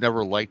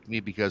 never liked me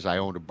because I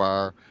owned a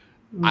bar.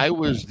 I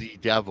was the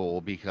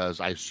devil because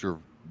I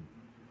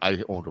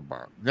owned a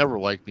bar. Never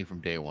liked me from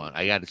day one.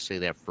 I got to say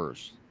that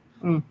first,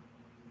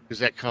 because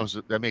that comes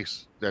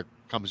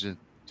into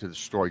the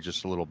story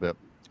just a little bit.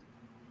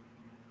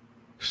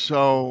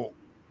 So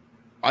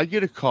I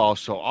get a call.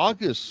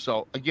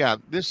 So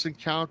again, this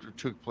encounter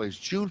took place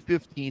June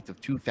 15th of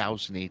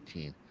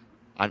 2018.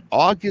 On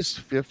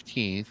August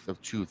 15th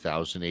of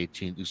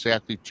 2018,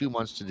 exactly 2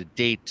 months to the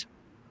date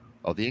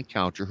of the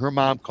encounter, her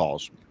mom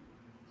calls me.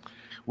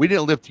 We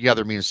didn't live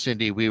together, me and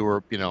Cindy. We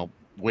were,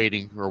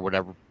 waiting or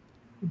whatever.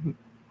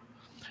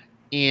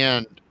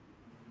 And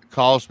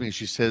calls me.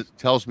 She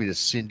tells me that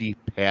Cindy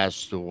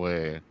passed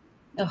away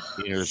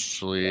in her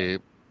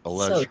sleep,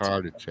 alleged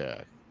heart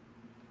attack.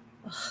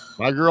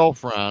 My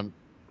girlfriend,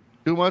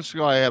 2 months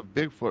ago, I have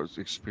Bigfoot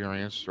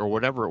experience or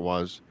whatever it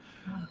was.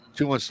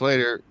 2 months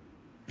later,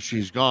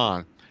 she's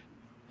gone.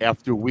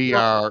 After we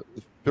are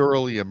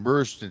thoroughly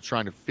immersed in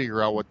trying to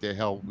figure out what the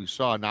hell we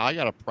saw. Now I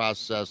got to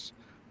process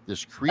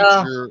this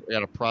creature. I got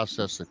to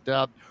process the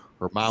death.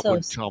 Her mom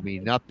wouldn't tell me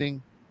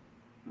nothing.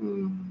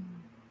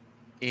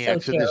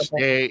 And to this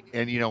day,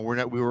 and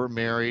we were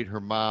married. Her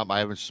mom, I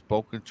haven't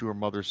spoken to her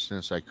mother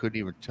since. I couldn't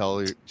even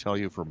tell you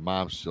if her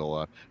mom's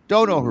still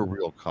don't know her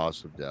real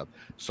cause of death.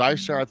 So I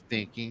started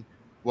thinking,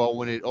 well,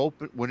 when it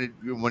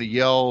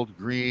yelled,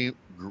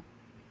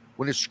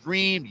 when it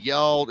screamed,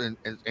 yelled,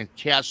 and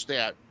cast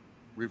that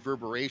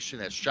reverberation,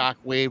 that shock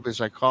wave,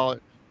 as I call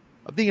it,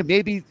 I'm thinking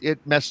maybe it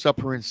messed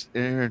up her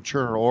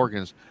internal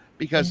organs.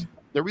 Because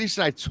the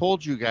reason I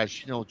told you guys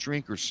she don't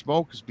drink or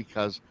smoke is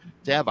because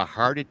to have a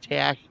heart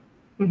attack,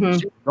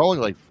 she's only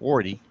like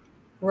 40.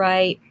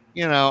 Right.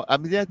 I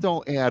mean, that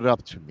don't add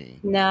up to me.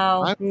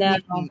 No.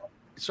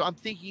 So I'm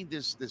thinking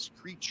this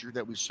creature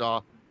that we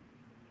saw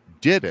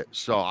did it.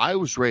 So I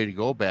was ready to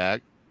go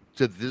back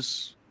to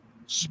this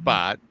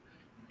spot.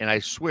 And I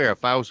swear,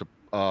 if I was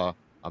a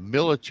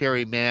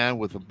military man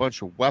with a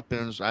bunch of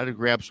weapons, I'd have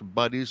grabbed some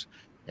buddies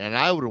and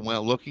I would have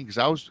went looking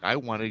because I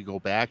wanted to go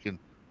back and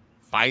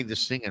find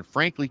this thing and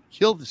frankly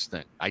kill this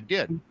thing. I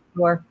did.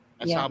 Sure.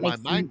 That's how my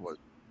mind was.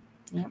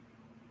 Yeah.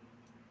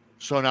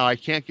 So now I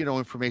can't get no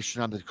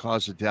information on the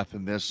cause of death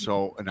in this.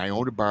 So, and I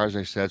owned a bar, as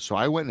I said. So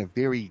I went in a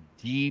very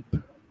deep,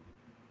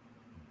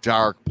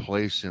 dark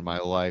place in my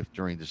life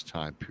during this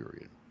time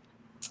period.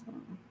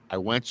 I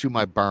went to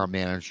my bar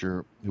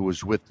manager who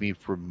was with me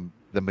for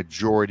the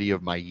majority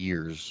of my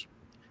years.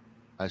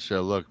 I said,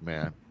 look,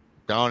 man,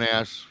 don't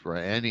ask for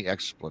any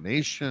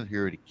explanation.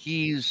 Here are the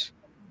keys.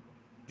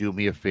 Do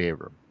me a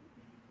favor.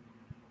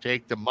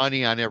 Take the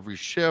money on every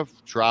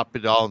shift, drop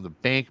it all in the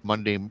bank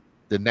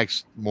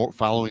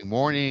following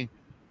morning.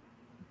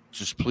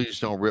 Just please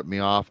don't rip me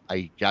off.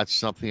 I got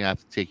something I have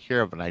to take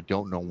care of, and I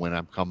don't know when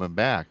I'm coming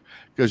back.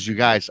 Because you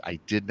guys, I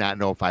did not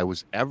know if I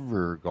was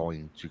ever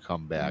going to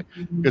come back.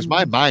 Because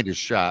my mind is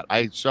shot.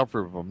 I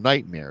suffer from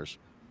nightmares,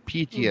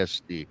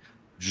 PTSD,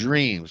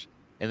 dreams.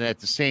 And at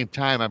the same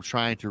time, I'm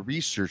trying to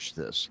research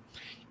this.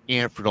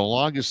 And for the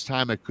longest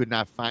time, I could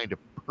not find a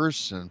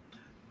person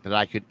that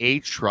I could A,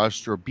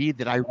 trust, or B,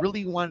 that I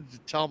really wanted to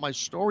tell my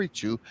story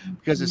to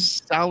because it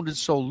sounded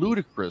so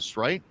ludicrous,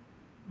 right?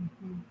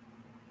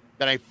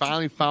 Then I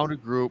finally found a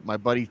group. My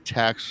buddy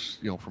Tex,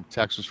 from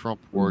Texas Front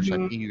Porch. I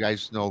think you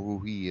guys know who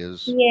he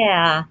is.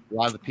 Yeah. A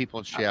lot of the people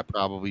in chat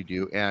probably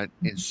do. And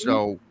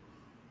so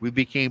we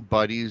became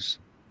buddies,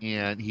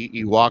 and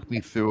he walked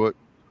me through it.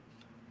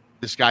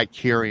 This guy,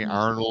 Kerry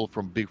Arnold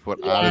from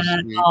Bigfoot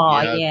Odyssey.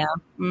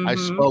 I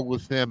spoke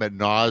with him ad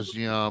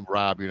nauseum.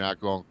 Rob, you're not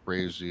going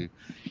crazy.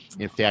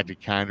 In fact,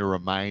 it kind of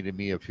reminded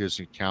me of his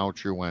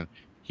encounter when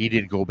he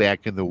didn't go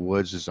back in the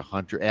woods as a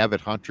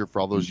avid hunter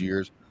for all those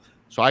years.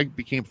 So I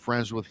became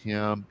friends with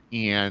him,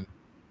 and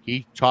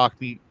he talked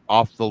me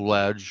off the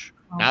ledge.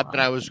 Not that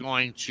I was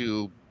going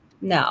to do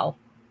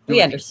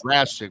we understand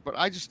drastic, but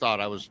I just thought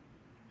I was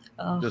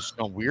just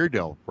a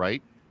weirdo,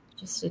 right?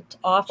 Just an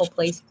awful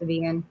place to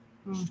be in.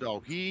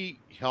 So he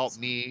helped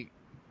me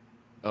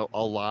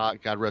a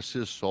lot. God rest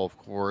his soul, of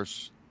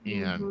course.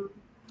 And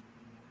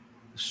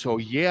so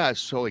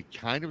it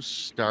kind of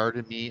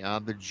started me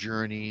on the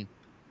journey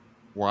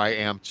where I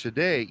am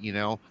today,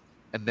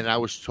 And then I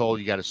was told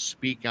you got to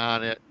speak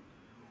on it.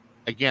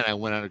 Again, I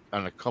went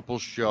on a couple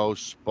shows,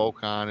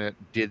 spoke on it,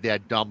 did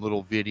that dumb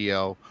little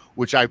video,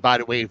 which I, by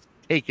the way, have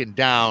taken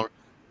down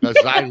because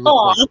I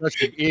looked like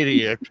such an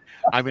idiot.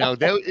 I mean,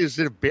 that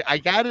is I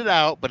got it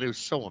out, but it was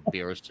so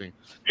embarrassing.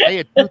 I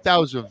had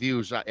 2,000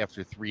 views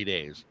after 3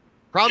 days.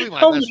 Probably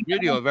my best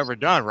video I've ever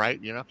done, right?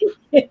 You know,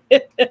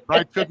 but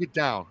I took it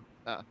down.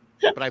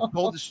 But I've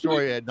told the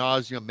story ad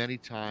nauseum many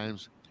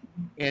times.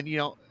 And, you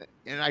know,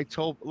 and I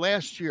told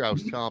last year, I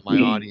was telling my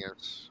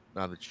audience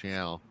on the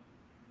channel,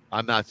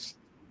 I'm not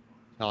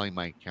telling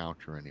my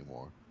encounter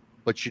anymore.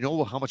 But you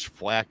know how much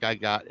flack I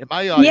got? And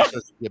my audience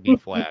doesn't give me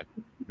flack.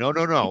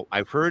 No.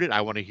 I've heard it. I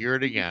want to hear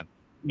it again.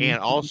 And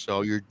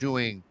also, you're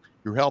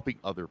helping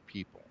other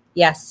people.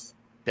 Yes.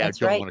 That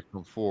don't want to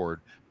come forward,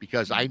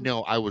 because I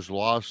know I was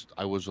lost.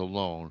 I was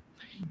alone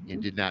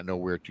and did not know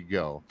where to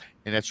go.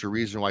 And that's the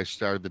reason why I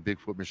started the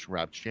Bigfoot Mission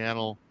Rob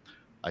channel.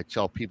 I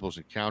tell people's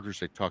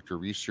encounters. I talk to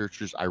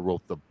researchers. I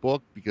wrote the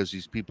book because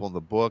these people in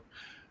the book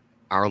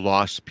are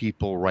lost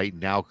people right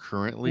now,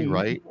 currently,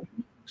 right?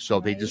 So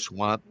they just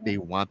want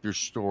their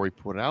story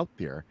put out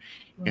there.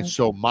 And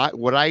so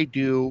what I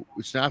do,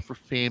 it's not for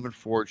fame and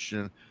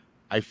fortune.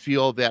 I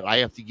feel that I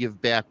have to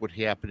give back what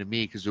happened to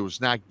me because it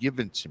was not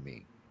given to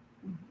me.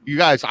 You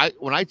guys,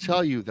 when I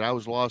tell you that I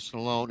was lost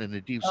and alone in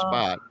a deep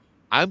spot,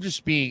 I'm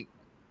just being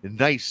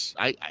nice.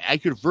 I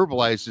could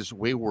verbalize this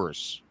way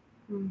worse.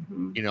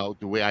 You know,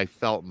 the way I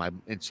felt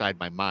inside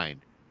my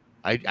mind.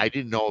 I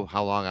didn't know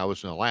how long I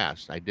was going to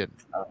last. I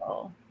didn't.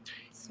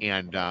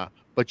 And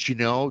but you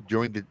know,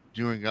 during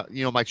you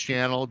know, my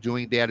channel,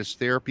 doing that is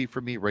therapy for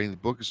me. Writing the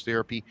book is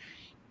therapy,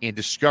 and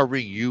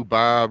discovering you,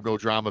 Bob, No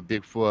Drama,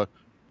 Bigfoot,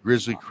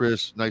 Grizzly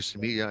Chris, nice to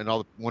meet you, and all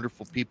the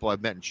wonderful people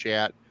I've met in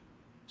chat.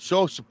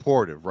 So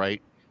supportive,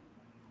 right?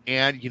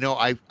 And you know,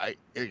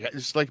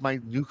 it's like my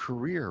new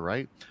career,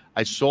 right?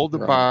 I sold the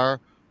bar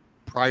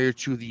prior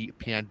to the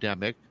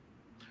pandemic,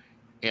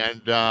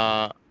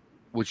 and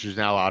which is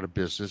now out of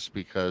business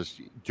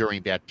because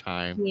during that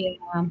time,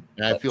 and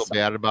I feel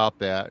bad about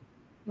that.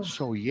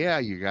 So yeah,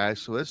 you guys.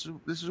 So this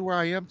is where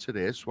I am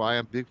today. That's why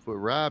I'm Bigfoot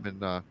Rob,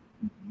 and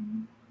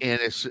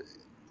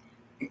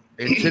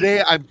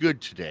today I'm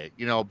good. Today,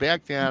 you know,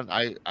 back then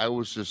I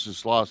was just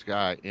this lost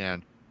guy,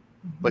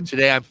 but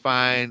today I'm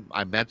fine.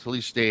 I'm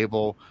mentally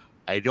stable.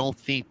 I don't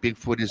think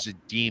Bigfoot is a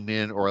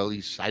demon, or at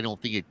least I don't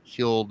think it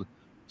killed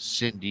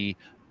Cindy.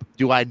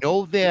 Do I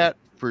know that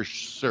for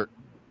certain?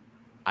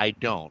 I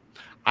don't.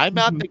 I'm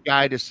not the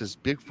guy that says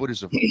Bigfoot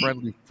is a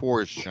friendly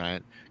forest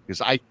giant,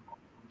 because I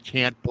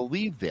can't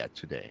believe that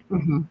today.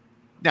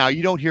 Now,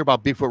 you don't hear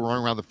about Bigfoot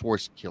running around the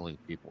forest killing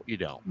people. You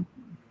don't.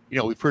 You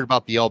know, we've heard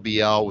about the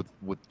LBL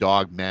with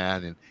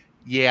Dogman, and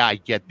yeah, I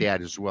get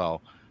that as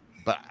well.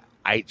 But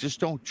I just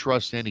don't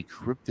trust any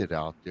cryptid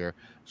out there.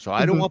 So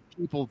I don't want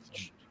people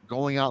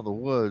going out in the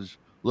woods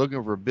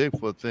looking for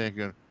Bigfoot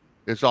thinking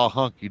it's all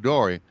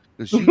hunky-dory,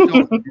 because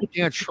you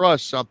can't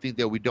trust something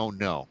that we don't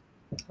know.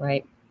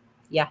 Right.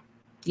 Yeah.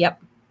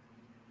 Yep.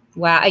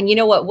 Wow. And you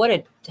know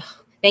what?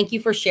 Thank you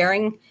for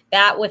sharing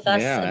that with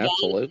us. Yeah,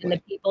 absolutely. And the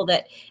people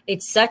that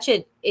it's such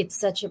a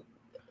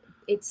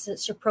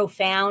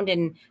profound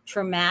and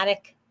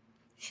traumatic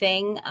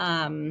thing.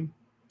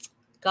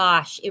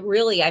 Gosh, it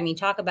really, I mean,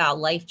 talk about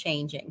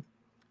life-changing.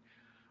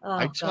 Oh,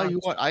 I tell you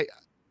what,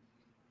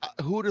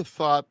 who would have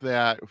thought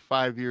that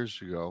 5 years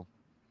ago?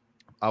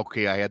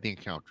 Okay, I had the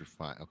encounter,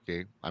 fine.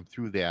 Okay, I'm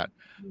through that.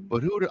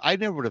 But I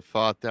never would have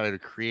thought that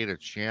I'd create a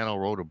channel,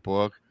 wrote a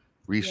book,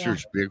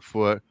 researched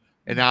Bigfoot,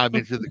 and now I'm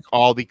into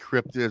all the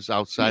cryptids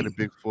outside of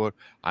Bigfoot.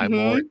 I'm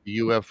more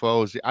into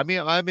UFOs. I mean,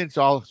 I'm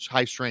into all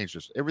high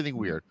strangeness, everything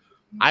weird.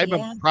 I'm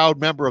a proud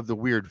member of the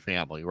weird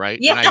family, right?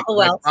 Yeah, and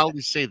I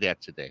proudly say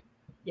that today.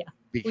 Yeah,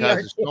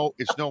 because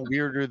it's no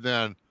weirder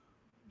than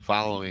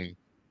following,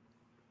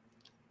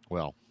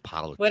 well,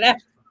 politics. Whatever.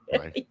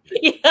 Right?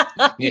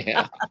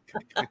 Yeah.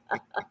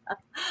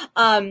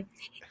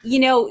 You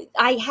know,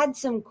 I had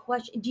some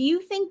questions. Do you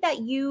think that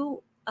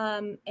you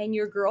and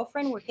your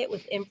girlfriend were hit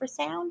with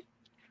infrasound?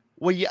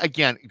 Well, yeah,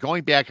 again,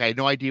 going back, I had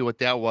no idea what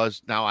that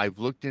was. Now I've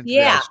looked into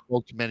that,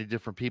 spoke to many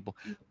different people.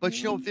 But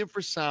you know, with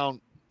infrasound,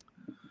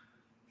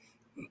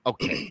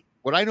 okay,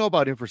 what I know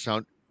about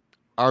infrasound,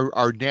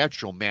 our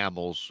natural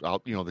mammals,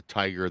 you know, the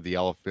tiger, the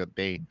elephant,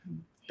 they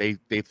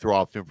throw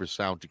off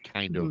infrasound to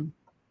kind of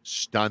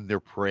stun their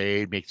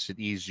prey, makes it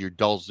easier,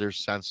 dulls their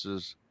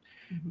senses.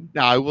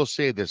 Now, I will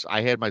say this.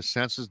 I had my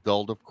senses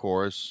dulled, of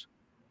course.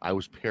 I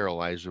was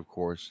paralyzed, of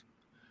course.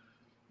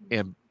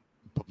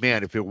 But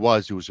man, if it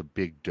was a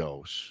big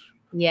dose.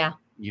 Yeah.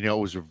 You know,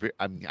 it was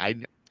I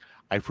mean,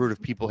 I've heard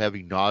of people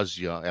having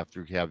nausea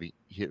after having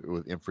hit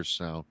with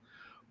infrasound.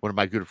 One of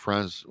my good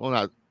friends,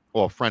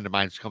 a friend of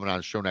mine's coming on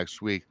the show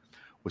next week,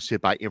 was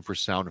hit by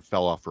infrasound and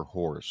fell off her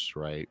horse,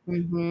 right?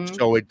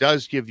 So it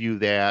does give you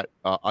that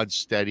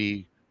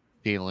unsteady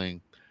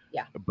feeling.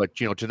 Yeah. But,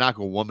 you know, to knock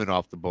a woman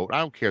off the boat, I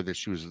don't care that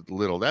she was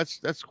little. That's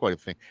quite a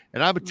thing.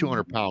 And I'm a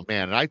 200-pound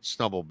man, and I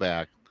stumbled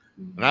back.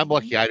 And I'm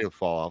lucky I didn't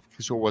fall off,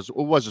 because it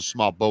was a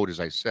small boat, as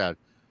I said.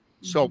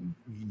 So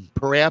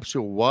perhaps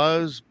it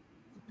was.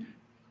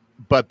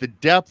 But the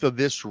depth of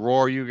this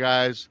roar, you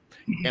guys,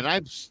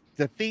 and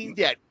the thing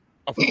that,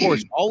 of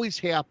course, always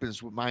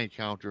happens with my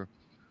encounter,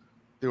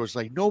 there was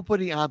like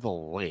nobody on the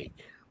lake.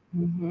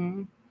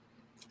 Mm-hmm.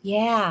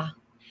 Yeah.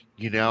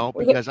 You know,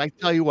 because I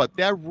tell you what,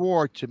 that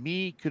roar to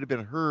me could have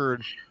been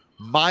heard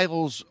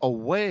miles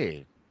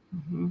away.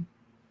 Mm-hmm.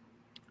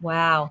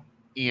 Wow.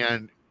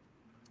 And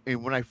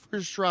when I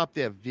first dropped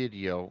that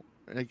video,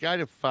 and a guy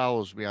that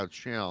follows me on the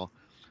channel,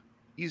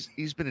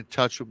 he's been in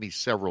touch with me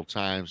several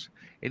times,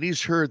 and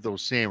he's heard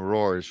those same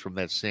roars from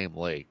that same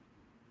lake.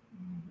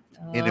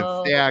 And in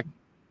Oh. fact,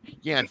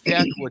 yeah, in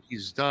fact, what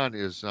he's done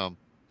is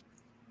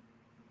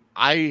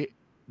I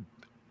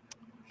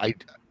I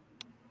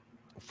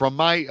from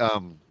my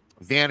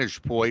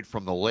vantage point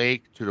from the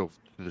lake to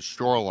the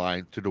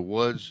shoreline to the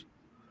woods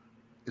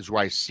is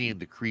where I seen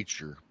the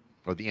creature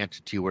or the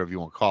entity, whatever you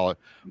want to call it.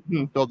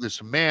 Mm-hmm. So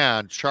this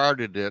man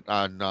charted it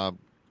on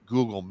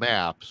Google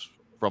Maps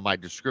from my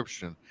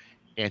description,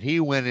 and he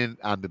went in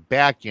on the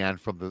back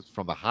end from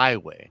the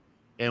highway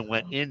and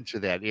went into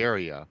that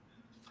area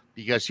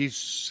because he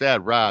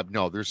said, Rob,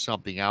 no, there's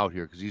something out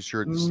here because he's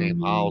heard the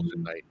same howls at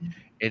night.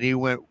 And he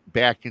went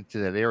back into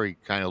that area,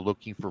 kind of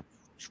looking for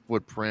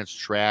footprints,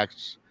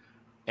 tracks,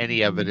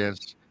 any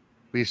evidence.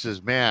 But he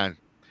says, man,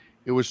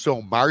 it was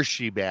so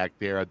marshy back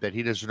there that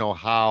he doesn't know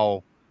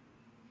how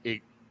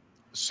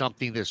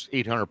something that's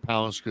 800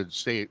 pounds could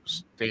stay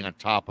on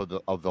top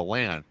of the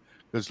land.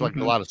 There's like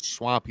a lot of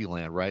swampy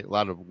land, right? A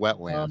lot of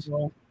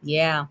wetlands.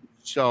 Yeah.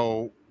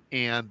 So,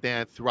 and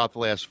then throughout the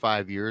last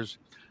 5 years,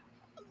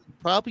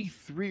 probably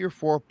 3 or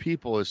 4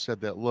 people have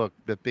said that, look,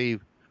 that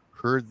they've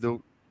heard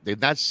they've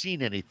not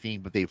seen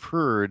anything, but they've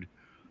heard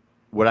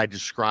what I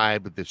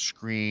described, the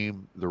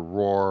scream, the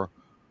roar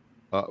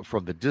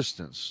from the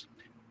distance.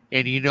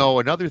 And you know,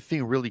 another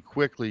thing really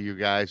quickly, you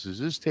guys, is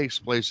this takes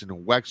place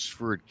in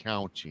Wexford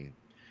County,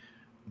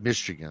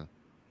 Michigan.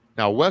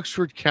 Now,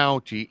 Wexford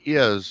County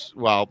is,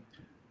 well,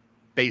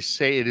 they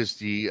say it is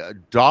the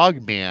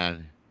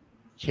dogman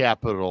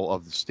capital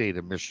of the state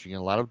of Michigan.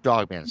 A lot of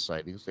dogman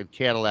sightings, and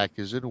Cadillac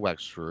is in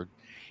Wexford.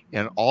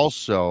 And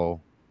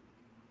also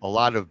a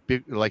lot of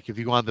big, like if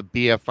you go on the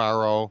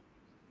BFRO,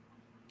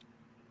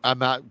 I'm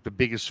not the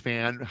biggest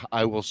fan.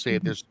 I will say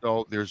this,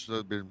 though, there's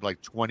been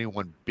like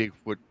 21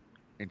 Bigfoot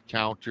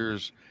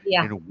encounters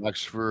in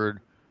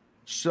Wexford.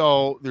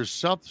 So there's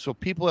so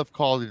people have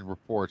called in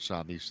reports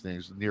on these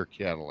things near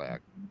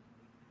Cadillac.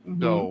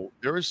 So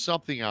there is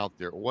something out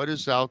there. What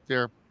is out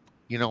there?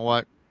 You know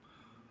what?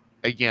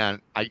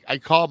 Again, I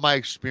call my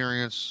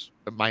experience,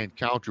 my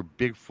encounter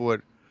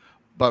Bigfoot,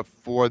 but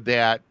for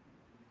that,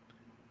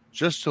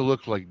 just to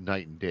look like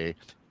night and day.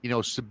 You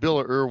know,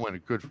 Sibylla Irwin, a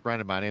good friend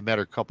of mine, I met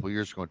her a couple of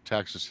years ago in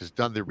Texas, has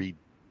done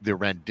the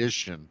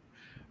rendition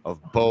of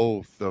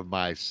both of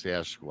my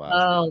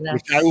Sasquatch,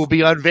 which I will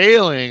be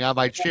unveiling on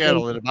my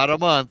channel in about a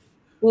month.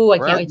 Ooh, I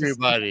for can't wait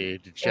everybody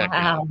to check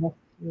wow. out.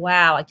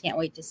 Wow, I can't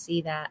wait to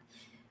see that.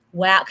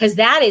 Wow, because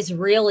that is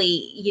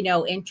really, you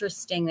know,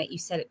 interesting that you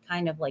said it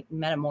kind of like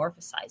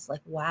metamorphosized.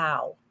 Like,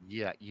 wow.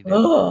 Yeah, you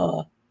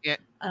know. Ugh.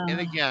 And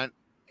again,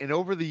 and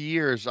over the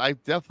years,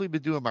 I've definitely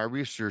been doing my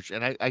research,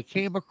 and I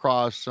came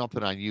across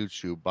something on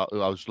YouTube.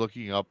 I was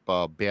looking up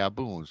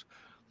baboons.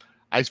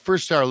 I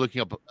first started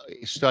looking up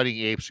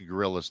studying apes and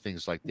gorillas,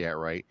 things like that,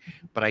 right?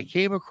 But I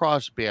came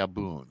across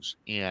baboons,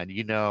 and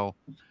you know,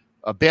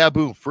 a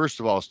baboon, first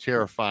of all, is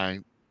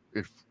terrifying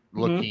if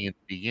looking at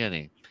the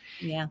beginning.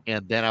 Yeah.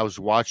 And then I was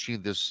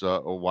watching this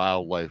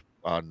wildlife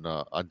on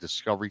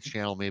Discovery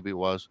Channel, maybe it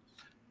was,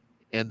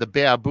 and the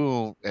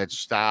baboon had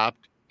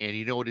stopped, and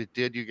you know what it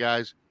did, you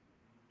guys?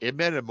 It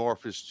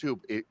metamorphosed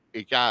too.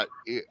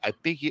 I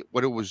think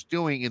what it was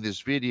doing in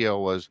this video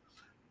was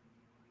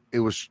it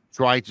was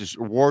trying to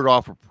ward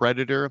off a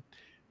predator.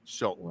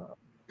 So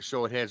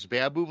it has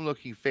baboon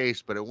looking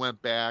face, but it went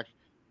back.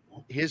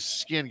 His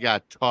skin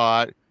got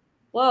taut.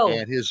 Whoa.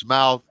 And his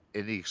mouth,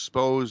 and he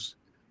exposed,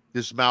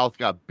 this mouth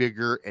got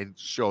bigger and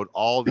showed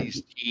all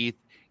these teeth.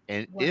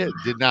 And it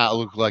did not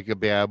look like a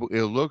baboon.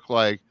 It looked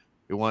like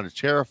it wanted to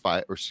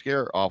terrify or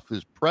scare off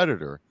his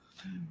predator.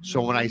 So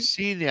when I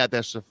seen that,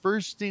 that's the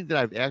first thing that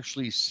I've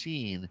actually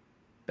seen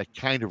that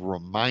kind of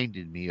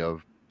reminded me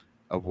of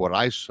what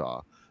I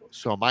saw.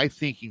 So my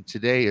thinking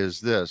today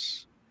is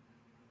this: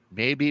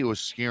 maybe it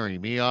was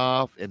scaring me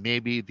off, and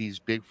maybe these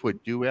Bigfoot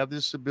do have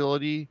this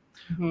ability,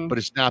 but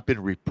it's not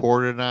been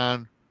reported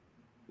on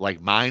like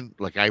mine,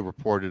 like I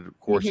reported, of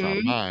course,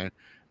 on mine.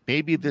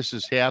 Maybe this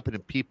has happened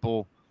and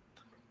people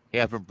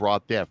haven't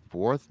brought that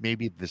forth.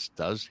 Maybe this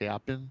does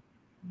happen.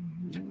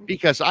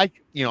 Because I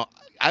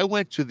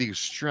went to the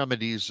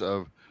extremities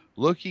of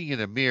looking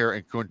in a mirror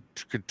and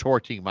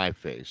contorting my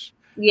face.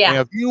 Yeah. And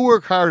if you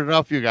work hard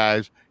enough, you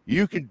guys,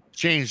 you can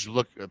change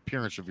the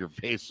appearance of your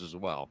face as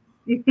well.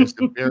 As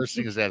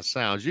embarrassing as that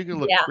sounds, you can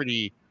look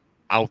pretty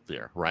out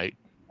there, right?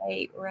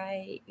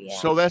 Right. Yeah.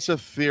 So that's a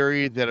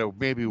theory that it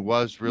maybe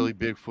was really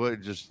Bigfoot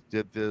and just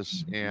did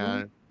this.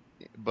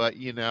 But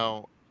you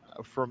know,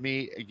 for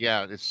me,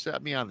 again, it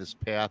set me on this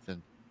path,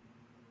 and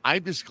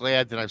I'm just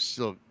glad that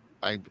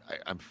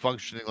I'm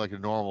functioning like a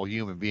normal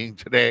human being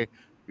today,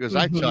 because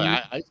I tell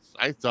you,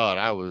 I thought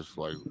I was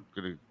like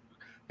gonna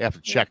have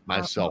to check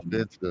myself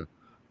into the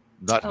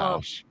nut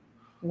house.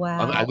 I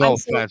Wow. no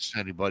offense to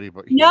anybody,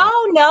 but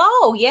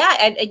No. Yeah.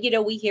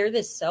 And we hear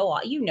this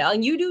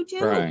and you do too.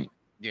 Right.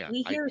 yeah,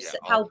 We hear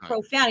all how the time.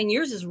 profound, and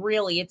yours is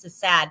really, it's a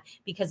sad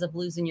because of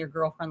losing your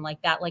girlfriend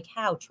like that. Like,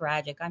 how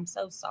tragic. I'm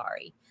so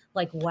sorry.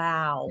 Like,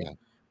 wow. Yeah.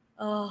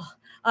 Oh,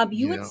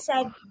 you You had know,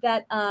 said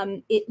that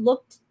it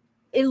looked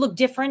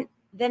different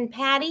than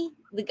Patty.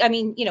 I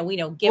mean, we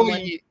know well,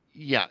 Gimlin.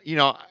 yeah,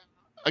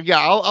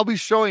 I'll be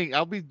showing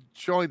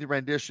the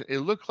rendition. It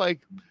looked like,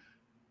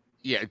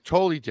 yeah,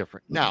 totally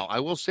different. Now, I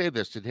will say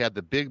this: it had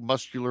the big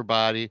muscular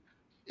body.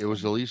 It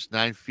was at least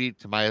 9 feet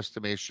to my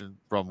estimation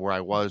from where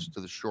I was to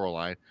the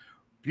shoreline.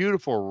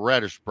 Beautiful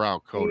reddish brown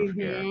coat of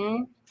hair,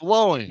 Mm-hmm.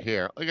 flowing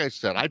hair. Like I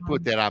said, I'd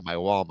put that on my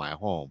wall in my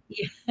home.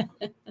 Yeah.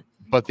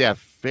 But that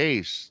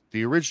face,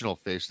 the original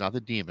face, not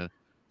the demon,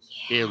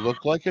 it Yeah.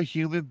 looked like a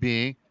human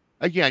being.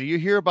 Again, you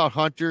hear about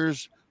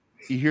hunters,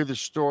 you hear the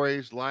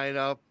stories line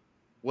up.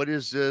 What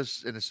is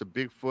this? And it's a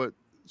Bigfoot,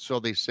 so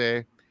they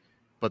say,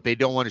 but they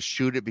don't want to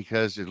shoot it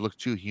because it looked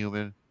too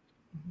human.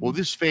 Well,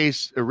 this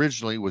face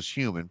originally was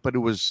human, but it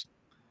was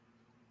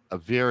a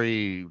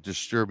very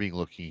disturbing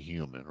looking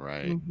human,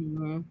 right?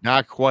 Mm-hmm.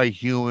 Not quite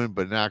human,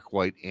 but not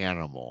quite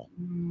animal.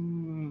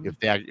 Mm.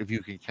 If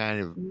you can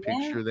kind of Yeah.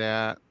 picture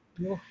that.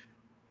 Oh, wow.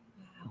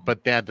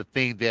 But that the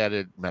thing that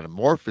it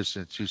metamorphosed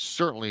into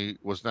certainly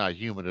was not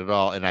human at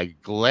all, and I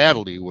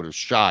gladly would have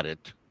shot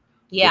it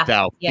Yeah.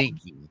 without Yeah.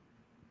 thinking.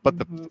 But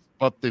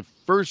Mm-hmm. the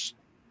first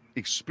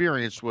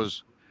experience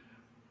was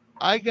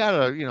I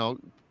gotta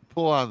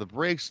pull on the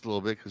brakes a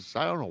little bit because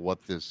I don't know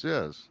what this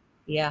is,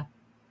 Yeah.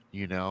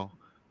 you know.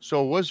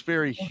 So it was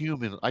very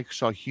human. I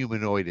saw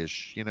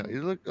humanoidish.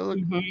 It looked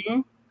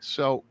Mm-hmm.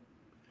 so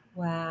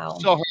Wow.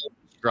 hard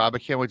to describe. I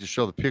can't wait to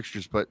show the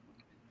pictures, but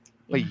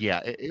Yeah.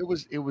 yeah, it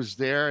was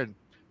there, and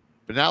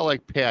but not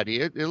like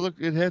Patty.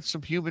 It had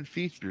some human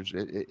features.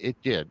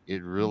 It did.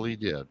 It really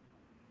did.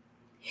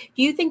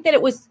 Do you think that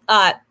it was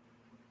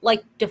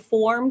like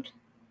deformed?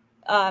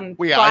 Well,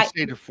 yeah, I'd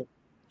By say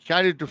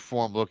kind of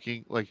deformed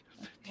looking. Like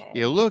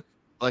it okay. looked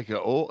like an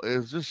old. It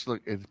was just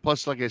like, and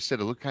plus, like I said,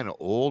 it looked kind of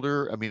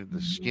older. I mean,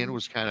 the skin Mhm,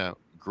 was kind of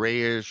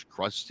grayish,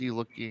 crusty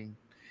looking.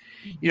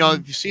 mhm,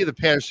 If you see the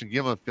Patterson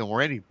Gimlin film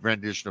or any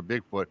rendition of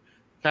Bigfoot,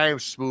 kind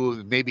of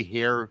smooth, maybe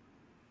hair.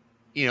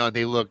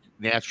 They look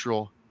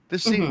natural.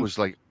 This scene mhm. was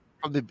like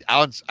from the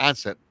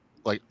onset,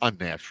 like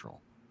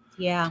unnatural.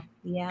 Yeah,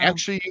 yeah.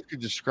 Actually, you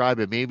could describe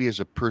it maybe as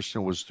a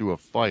person was through a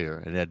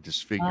fire and had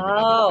disfigurement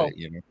on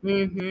their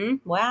Oh,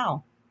 face.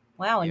 wow,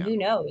 wow. And Yeah. who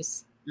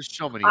knows? There's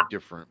so many Uh,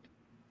 different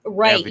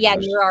right. Yeah.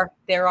 avenues.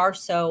 There are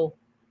so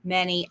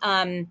many.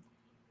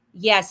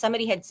 Yeah.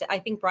 Somebody had. I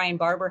think Brian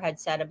Barber had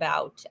said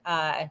about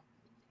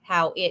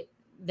how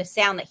the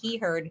sound that he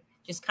heard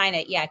just kind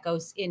of it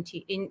goes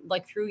in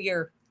like through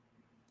your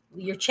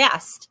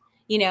chest,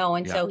 and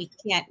Yeah. so he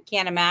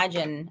can't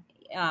imagine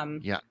um,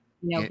 Yeah.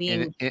 And and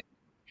being and,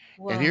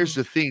 and here's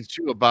whoa. the thing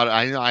too about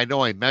it. I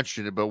know I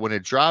mentioned it, but when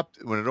it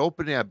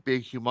opened that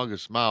big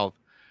humongous mouth,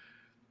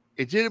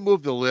 it didn't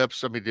move the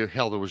lips. I mean,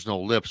 hell, there was no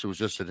lips. It was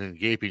just an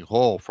gaping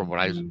hole from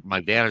Mhm. my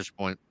vantage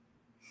point.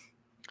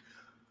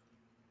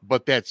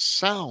 But that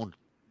sound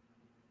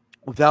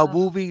without Oh,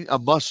 moving a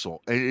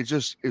muscle, and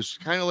it's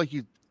kind of like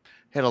you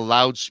had a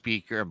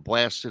loudspeaker and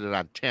blasted it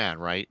on 10,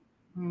 right?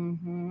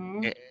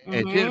 mm-hmm, And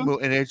it didn't mm-hmm. move,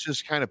 and it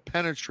just kind of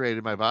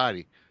penetrated my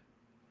body.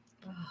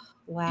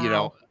 Oh, You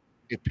know, wow.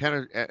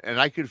 and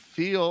I could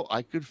feel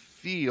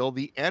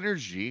the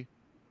energy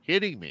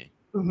hitting me.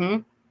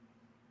 Mm-hmm.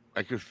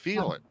 I could Oh,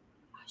 feel it.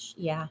 gosh.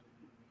 Yeah.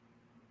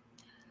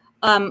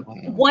 Wow.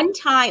 One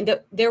time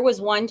there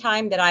was one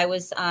time that I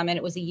was, and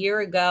it was a year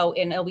ago,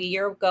 and it'll be a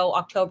year ago,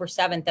 October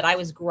 7th, that I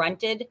was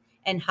grunted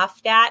and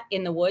huffed at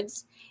in the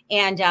woods.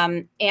 And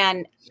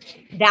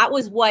that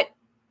was what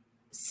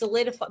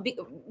solidified,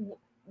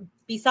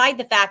 beside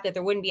the fact that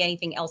there wouldn't be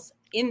anything else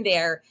in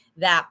there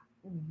that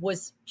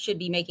should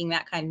be making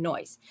that kind of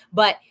noise.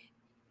 But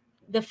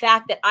the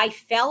fact that I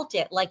felt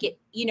it, like it,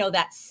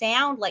 that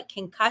sound, like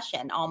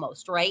concussion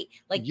almost, right?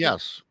 Like you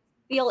Yes.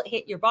 feel it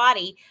hit your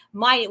body.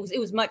 Mine, it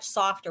was much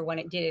softer when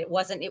it did it. It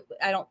wasn't,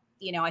 I don't,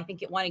 I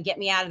think it wanted to get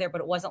me out of there,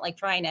 but it wasn't like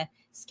trying to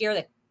scare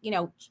the,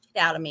 shit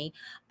out of me.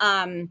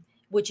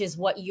 Which is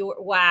what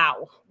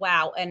wow.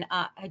 And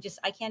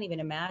I can't even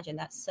imagine.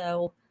 That's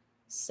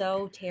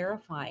so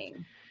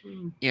terrifying.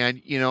 Mm.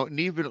 And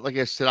even like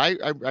I said,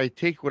 I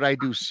take what I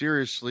do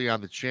seriously on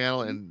the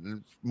channel,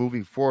 and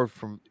moving forward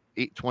from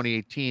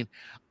 2018,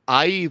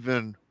 I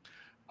even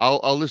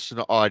I'll listen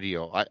to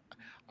audio.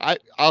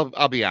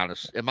 I'll be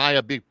honest. Am I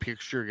a big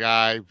picture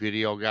guy,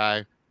 video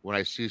guy? When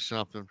I see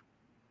something,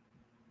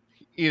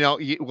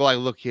 will I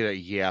look at it?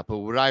 Yeah, but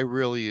would I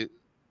really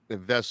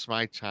invest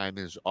my time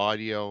in is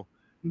audio?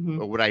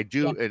 Mhm. Or what I Yeah.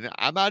 do, and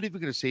I'm not even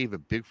going to say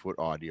even Bigfoot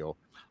audio.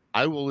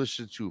 I will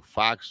listen to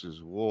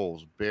foxes,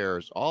 wolves,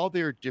 bears, all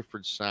their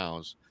different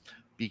sounds,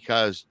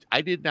 because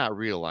I did not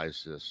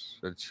realize this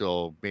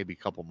until maybe a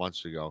couple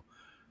months ago,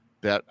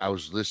 that I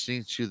was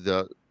listening to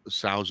the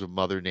sounds of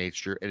Mother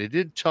Nature, and it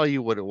didn't tell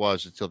you what it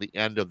was until the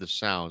end of the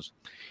sounds.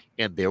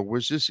 And there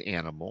was this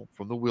animal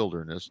from the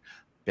wilderness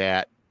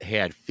that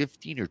had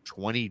 15 or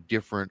 20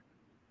 different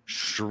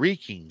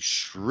shrieking,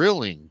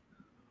 shrilling,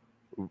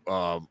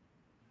 what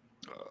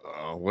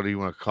do you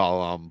want to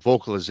call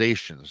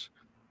vocalizations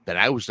that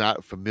I was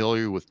not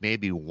familiar with.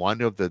 Maybe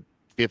one of the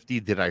 50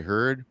 that I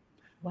heard.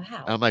 Wow.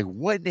 I'm like,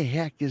 what in the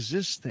heck is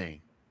this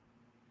thing?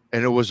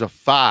 And it was a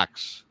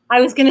fox.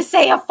 I was going to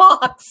say a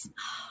fox.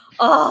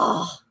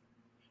 Oh,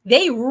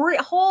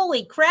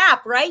 holy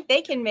crap, right?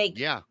 They can make.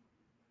 Yeah.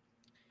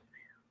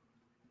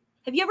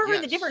 Have you ever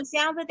heard the different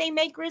sounds that they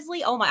make,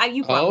 Grizzly? Oh my,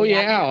 you Oh probably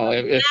yeah.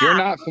 If you're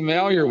not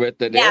familiar with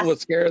it, it will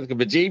scare the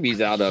bejeebies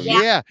out of you.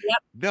 Yeah. Yep.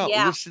 No,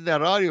 listen to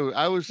that audio.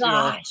 I was,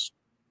 Gosh.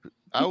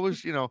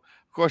 of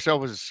course I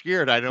wasn't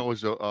scared. I know it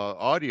was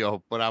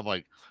audio, but I'm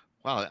like,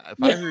 wow,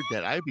 if I heard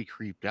that, I'd be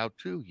creeped out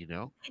too,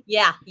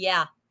 Yeah.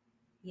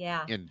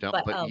 And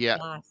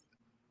gosh.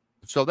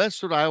 So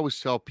that's what I always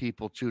tell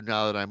people too.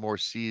 Now that I'm more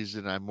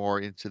seasoned, I'm more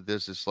into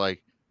this. It's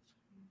like,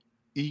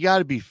 you got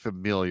to be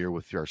familiar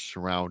with your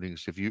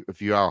surroundings.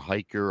 If you are a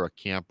hiker, a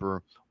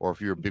camper, or if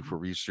you're a Bigfoot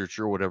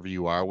researcher, whatever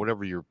you are,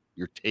 whatever your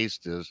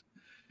taste is,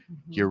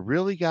 you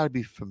really got to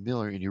be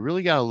familiar, and you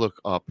really got to look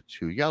up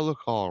too. You got to look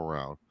all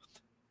around,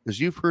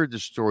 because you've heard the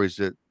stories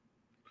that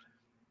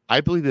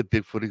I believe that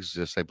Bigfoot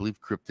exists. I believe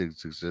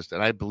cryptids exist,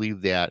 and I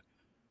believe that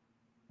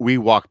we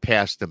walk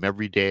past them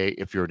every day.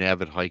 If you're an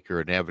avid hiker,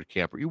 an avid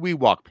camper, we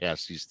walk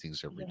past these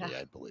things every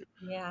day, I believe.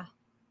 Yeah.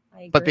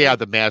 But they are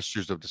the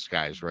masters of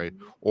disguise, right?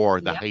 Or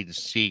the hide and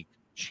seek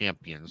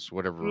champions,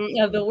 whatever.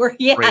 The word,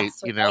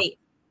 yes,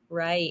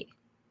 right.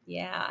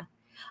 Yeah.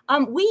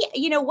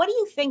 What do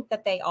you think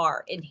that they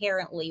are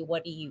inherently?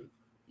 What do you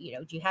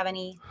have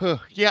any?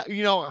 Yeah,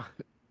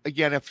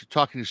 again, after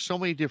talking to so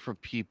many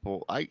different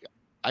people, I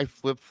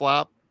flip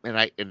flop, and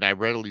I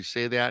readily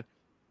say that.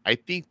 I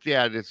think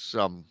that it's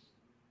a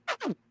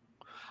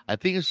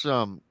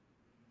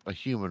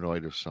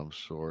humanoid of some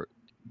sort.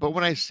 But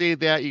when I say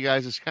that, you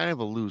guys, it's kind of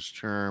a loose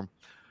term.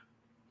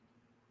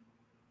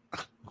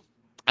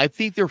 I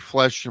think they're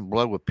flesh and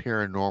blood with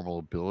paranormal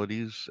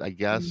abilities, I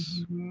guess.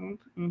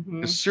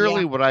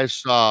 Certainly what I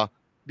saw,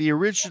 the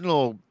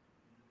original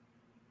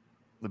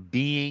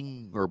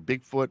being or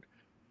Bigfoot,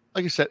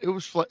 like I said, it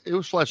was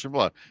flesh and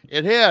blood.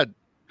 It had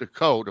the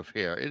coat of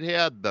hair. It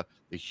had the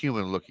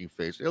human-looking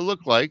face. It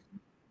looked like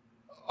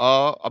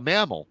a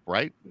mammal,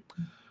 right?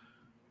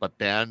 But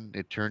then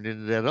it turned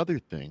into that other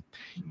thing.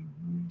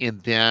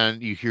 And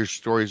then you hear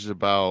stories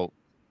about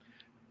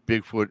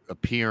Bigfoot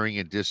appearing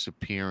and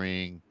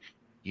disappearing,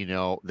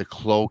 the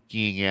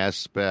cloaking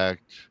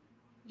aspect.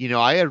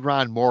 I had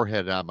Ron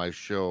Moorhead on my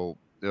show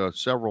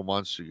several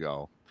months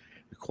ago,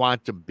 The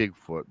Quantum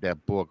Bigfoot,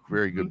 that book,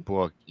 very good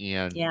book.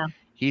 And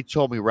he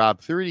told me,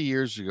 Rob, 30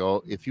 years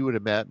ago, if you would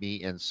have met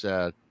me and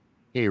said,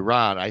 hey,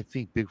 Ron, I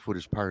think Bigfoot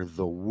is part of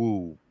the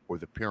woo or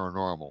the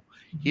paranormal,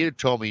 he'd have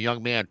told me,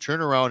 young man, turn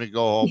around and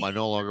go home. I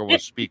no longer want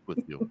to speak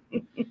with you.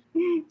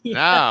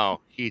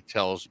 Now he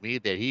tells me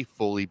that he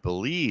fully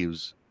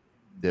believes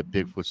that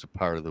Bigfoot's a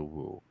part of the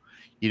woo.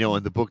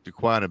 In the book, The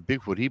Quantum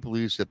Bigfoot, he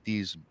believes that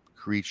these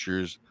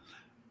creatures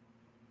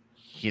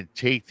can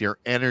take their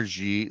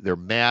energy, their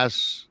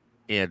mass,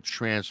 and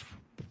take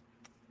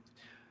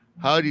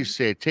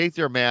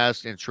their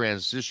mass and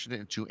transition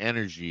it into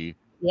energy.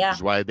 Yeah. Which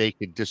is why they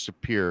can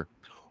disappear,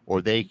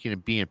 or they can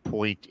be in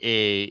point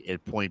A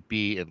and point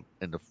B in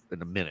a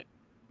minute.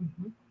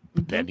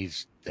 But then he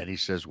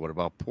says, what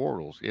about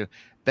portals?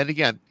 Then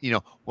again,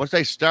 once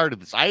I started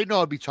this, I didn't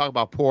know I'd be talking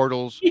about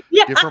portals,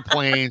 different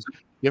planes,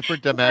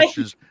 different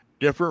dimensions,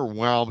 different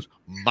realms,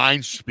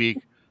 mind speak.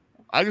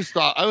 I just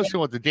thought I was saying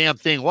what the damn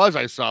thing was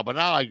I saw, but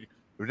now I'm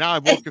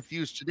more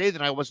confused today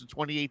than I was in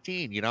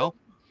 2018, Yes.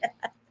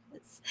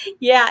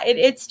 Yeah,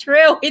 it's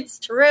true. It's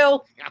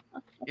true.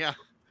 Yeah.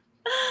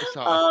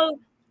 So,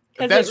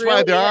 that's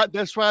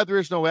why there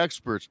is no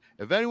experts.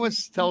 If anyone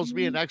tells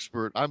me an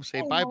expert, I'm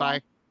saying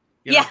bye-bye.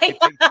 Take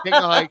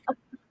a hike.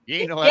 You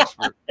ain't no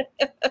expert.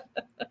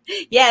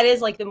 Yeah, it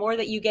is like the more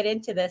that you get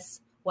into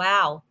this.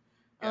 Wow.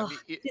 Yeah,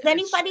 does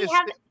anybody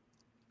have?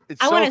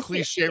 It's so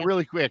cliche.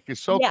 Really quick.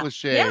 It's so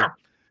cliche. Yeah.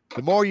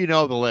 The more you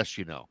know, the less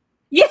you know.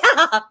 Yeah.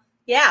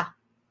 Yeah.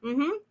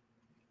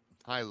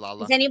 Hi,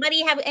 Lala. Does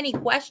anybody have any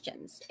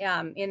questions?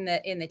 In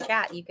the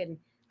chat, you can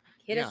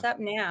hit us up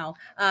now.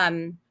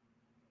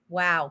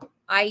 Wow.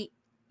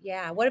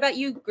 What about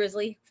you,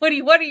 Grizzly?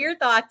 What are your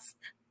thoughts?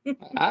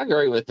 I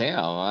agree with him.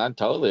 I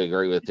totally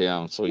agree with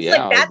him. So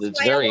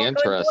it's very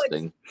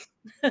interesting.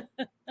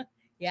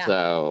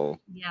 So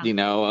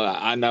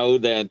I know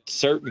that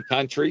certain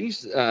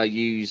countries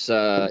use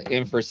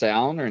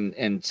infrasound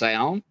and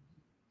sound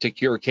to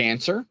cure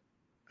cancer.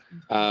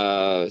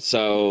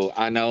 So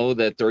I know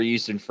that they're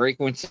using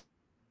frequency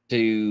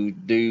to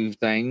do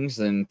things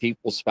in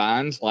people's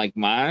spines, like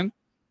mine,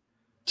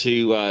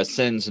 to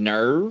send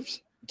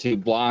nerves, to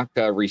block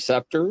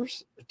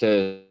receptors,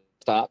 to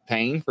stop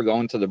pain for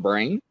going to the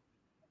brain.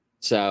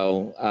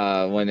 So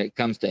when it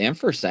comes to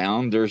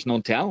infrasound, there's no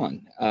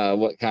telling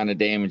what kind of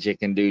damage it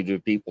can do to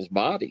people's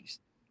bodies.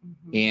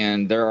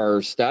 And there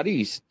are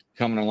studies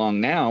coming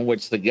along now,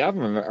 which the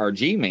government, or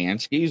G-Man,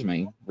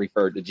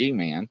 referred to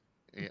G-Man,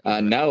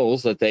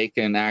 knows that they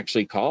can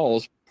actually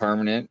cause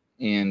permanent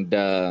and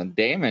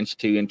damage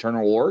to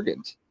internal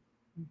organs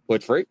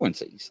with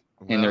frequencies.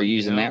 And they're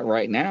using that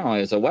right now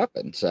as a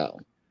weapon. So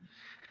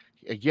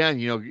again,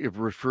 it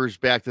refers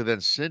back to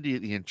then Cindy,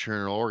 the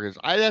internal organs.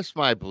 That's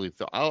my belief,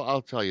 though.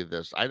 I'll tell you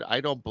this.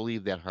 I don't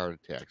believe that heart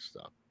attack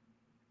stuff.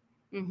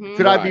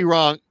 Could I be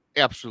wrong?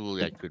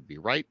 Absolutely, I could be,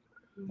 right?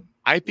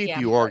 I think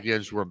the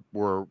organs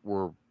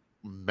were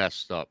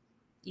messed up.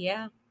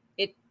 Yeah,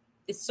 it's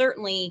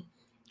certainly.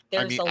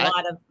 There's a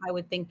lot of. I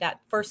would think that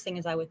first thing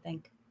is I would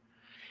think.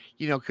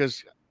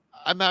 Because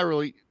I'm not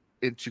really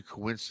into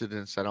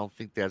coincidence. I don't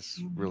think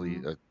that's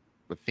really a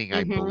thing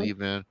I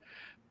believe in.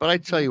 But I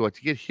tell you what,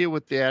 to get hit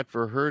with that,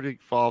 for her to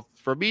fall,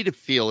 for me to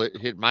feel it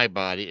hit my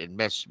body and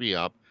mess me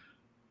up.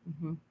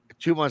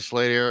 2 months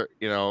later,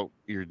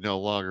 you're no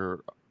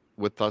longer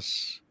with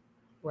us.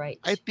 Right.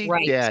 I think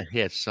that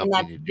has something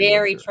and to do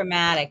very with it.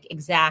 traumatic.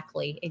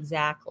 Exactly.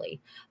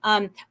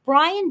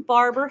 Brian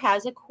Barber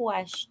has a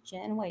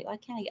question. Wait, why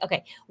can't I?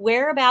 Okay.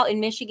 Where about in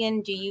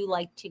Michigan do you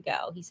like to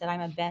go? He said,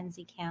 I'm a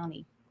Benzie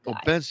County guy. Oh,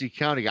 Benzie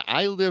County.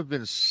 I live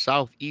in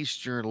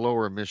southeastern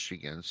lower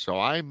Michigan. So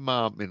I'm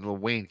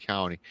in Wayne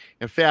County.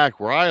 In fact,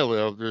 where I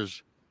live,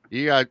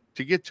 you got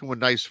to get to a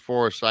nice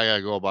forest, I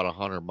gotta go about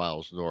 100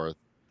 miles north.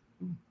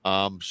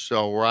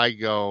 So where I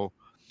go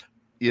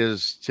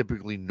is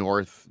typically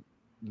northern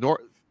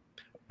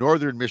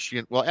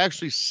Michigan. Well,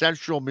 actually,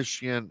 central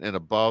Michigan and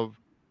above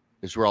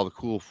is where all the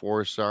cool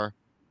forests are.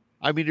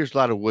 I mean, there's a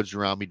lot of woods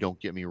around me. Don't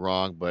get me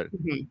wrong, but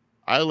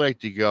I like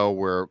to go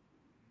where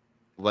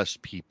less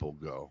people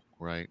go.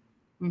 Right.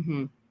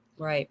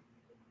 Right.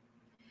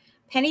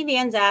 Penny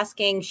Van's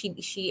asking.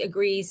 She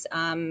agrees.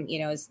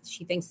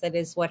 She thinks that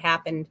is what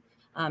happened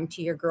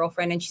to your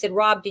girlfriend, and she said,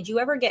 "Rob, did you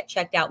ever get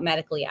checked out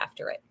medically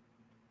after it?"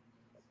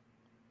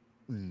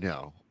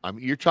 No, I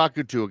mean, you're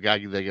talking to a guy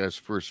that got his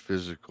first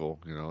physical,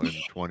 in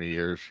 20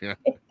 years.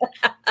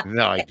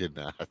 No, I did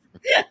not.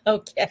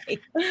 Okay.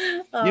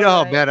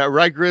 Man,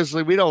 right,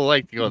 Grizzly? We don't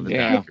like to go to the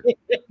doctor.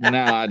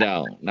 No, I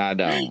don't.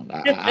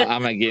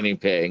 I'm a guinea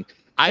pig.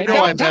 I know.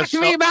 Don't talk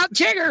to me about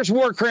chiggers,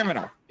 war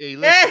criminal. Hey,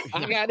 listen,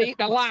 I got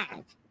eaten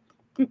alive.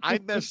 I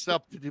messed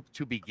up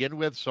to begin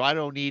with, so I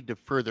don't need to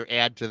further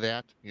add to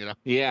that.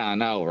 Yeah, I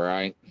know,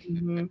 right?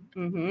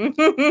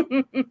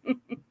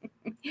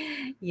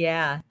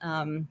 Yeah.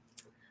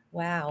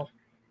 Wow.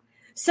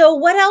 So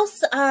what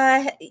else?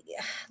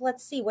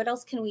 Let's see. What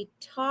else can we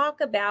talk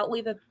about?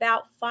 We've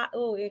about 5.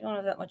 Oh, we don't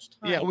have that much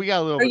time. Yeah, we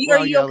got a little.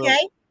 Are you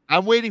okay?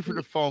 I'm waiting for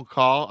the phone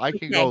call. I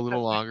can go a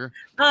little longer.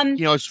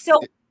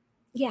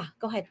 Yeah,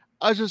 go ahead.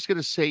 I was just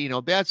gonna say,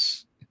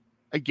 that's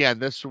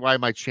why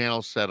my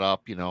channel's set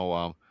up.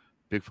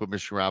 Bigfoot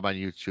Mission Rob on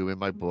YouTube in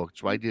my book.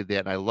 So I did that,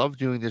 and I love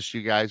doing this,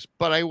 you guys.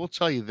 But I will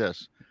tell you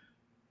this: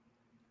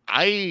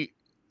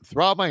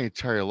 throughout my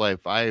entire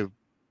life, I've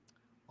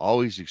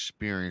always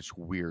experienced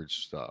weird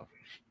stuff.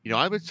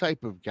 I'm the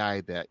type of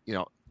guy that,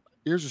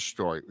 here's a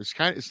story.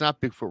 It's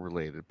not Bigfoot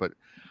related, but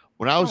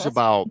when I was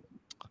about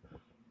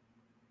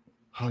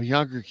a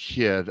younger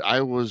kid,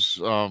 I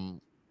was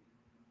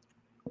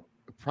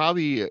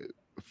probably,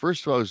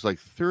 first of all, I was like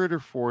 3rd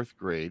or 4th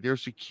grade.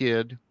 There's a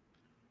kid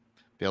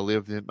that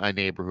lived in my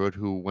neighborhood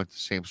who went to the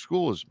same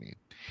school as me.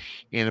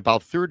 And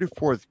about 3rd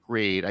or 4th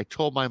grade, I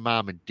told my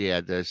mom and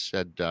dad that I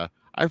said,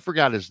 I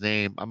forgot his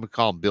name. I'm going to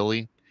call him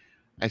Billy.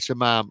 I said,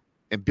 Mom,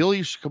 and Billy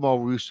used to come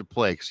over. We used to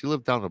play because he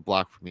lived down the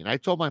block from me. And I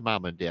told my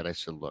mom and dad, I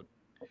said, look,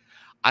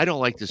 I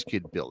don't like this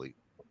kid, Billy.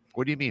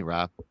 What do you mean,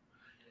 Rob?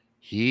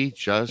 And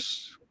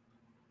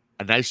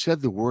I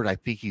said the word, I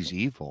think he's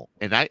evil.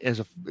 And I, as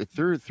a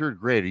third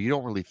grader, you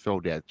don't really throw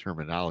that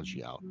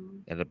terminology out.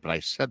 But I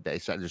said that. I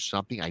said, there's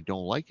something I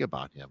don't like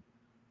about him.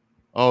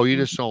 Oh, you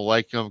just don't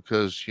like him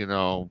because,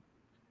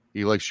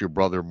 he likes your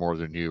brother more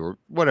than you, or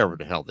whatever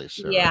the hell they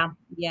said. Yeah.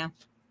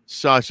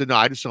 So I said, no,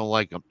 I just don't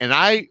like him. And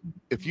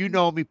if you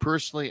know me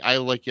personally, I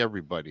like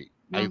everybody.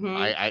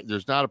 I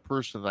there's not a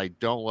person that I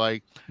don't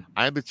like.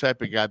 I'm the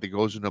type of guy that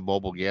goes into a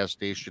mobile gas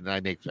station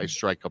and I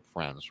strike up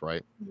friends,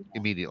 right?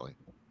 Immediately.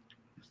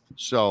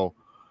 So,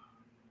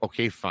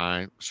 okay,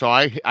 fine. So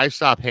I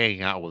stopped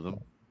hanging out with him,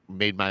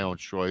 made my own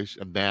choice.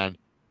 And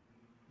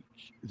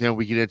then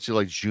we get into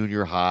like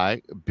junior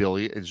high.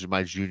 Billy is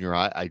my junior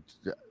high.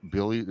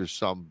 Billy, there's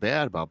something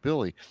bad about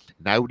Billy.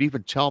 And I would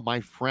even tell my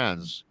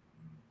friends,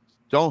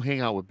 don't hang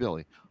out with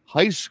Billy.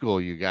 High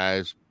school, you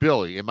guys,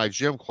 Billy in my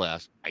gym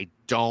class, I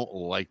don't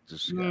like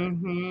this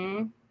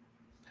guy.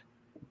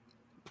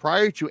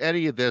 Prior to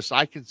any of this,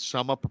 I can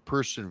sum up a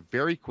person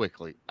very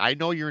quickly. I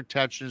know your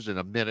intentions in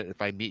a minute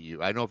if I meet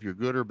you. I know if you're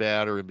good or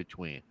bad or in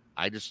between.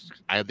 I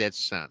have that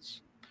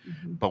sense.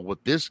 But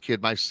with this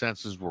kid, my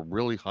senses were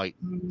really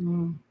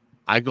heightened.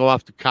 I go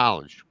off to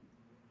college.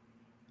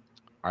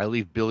 I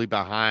leave Billy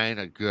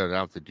behind. Good, I don't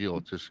have to deal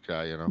with this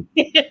guy,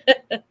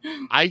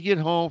 I get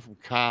home from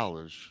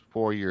college,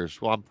 4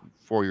 years. Well, I'm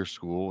 4-year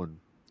school and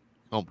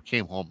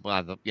came home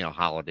on the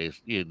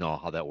holidays. You know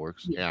how that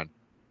works. And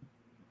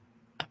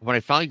when I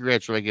finally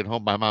graduated, I get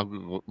home.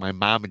 My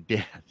mom and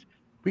dad,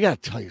 we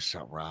got to tell you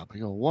something, Rob. I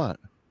go, what?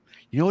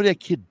 You know that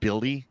kid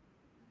Billy?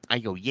 I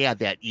go, yeah,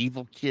 that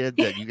evil kid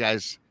that you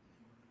guys.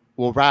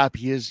 Well, Rob,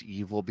 he is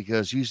evil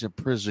because he's in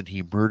prison.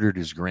 He murdered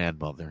his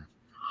grandmother.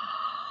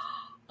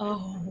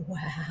 Oh,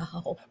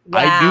 wow.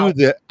 I knew Wow.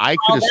 that I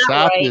could All have that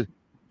stopped right. it.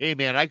 Hey,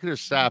 man, I could have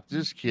stopped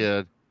this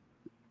kid.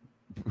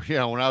 You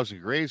know, when I was in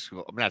grade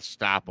school, I'm not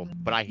stop him,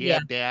 but I Yeah.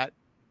 had that.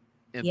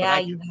 And but Yeah, I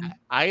you can, have.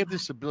 I have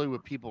this ability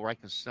with people where I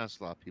can sense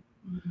a lot of people.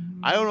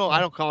 I don't know. I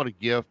Mhm. don't call it a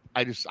gift.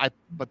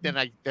 But then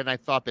I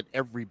thought that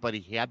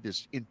everybody had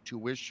this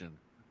intuition.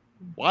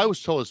 Well, I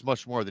was told it's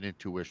much more than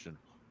intuition.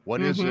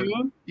 What is it?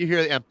 Mhm. You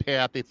hear the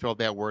empath, they throw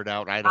that word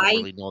out. I don't I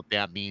really know what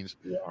that means,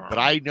 but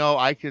Yeah. I know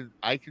I can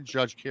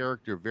judge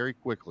character very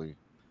quickly,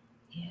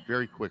 Yeah.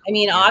 very I quickly.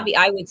 mean,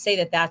 I would say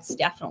that that's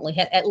definitely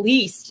at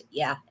least,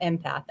 yeah,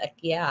 empathic.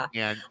 Yeah.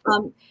 And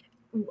Um,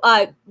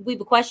 we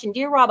have a question.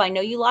 Dear Rob, I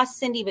know you lost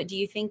Cindy, but do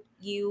you think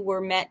you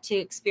were meant to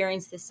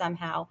experience this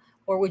somehow,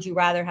 or would you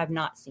rather have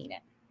not seen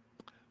it?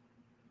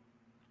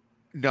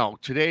 no,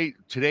 today,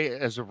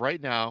 as of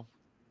right now,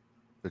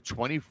 the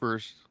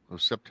 21st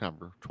of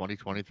September,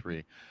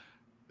 2023,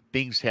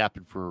 things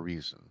happen for a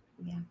reason.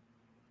 Yeah.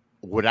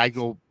 Would I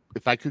go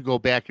if I could go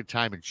back in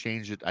time and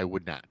change it? I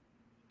would not,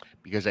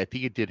 because I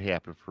think it did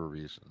happen for a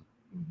reason.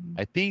 Mhm.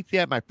 I think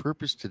that my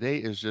purpose today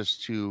is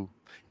just to,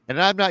 and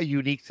I'm not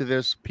unique to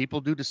this.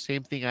 People do the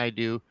same thing I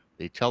do.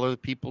 They tell other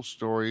people's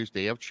stories.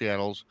 They have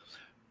channels.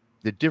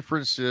 The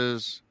difference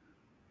is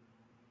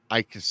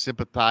I can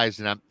sympathize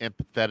and I'm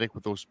empathetic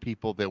with those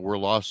people that were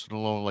lost and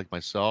alone like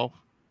myself.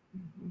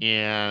 Mhm.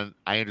 And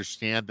I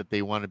understand that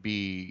they want to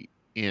be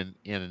in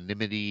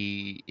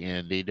anonymity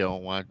and they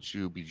don't want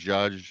to be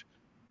judged.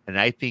 And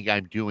I think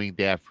I'm doing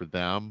that for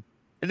them.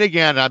 And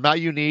again, I'm not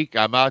unique.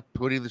 I'm not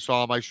putting this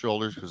all on my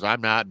shoulders because I'm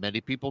not.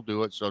 Many people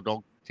do it, so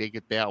don't take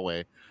it that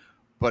way.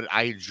 But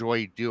I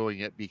enjoy doing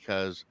it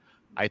because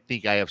I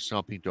think I have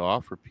something to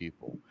offer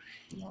people.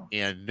 Yes.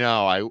 And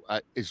no,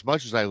 I as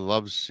much as I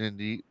love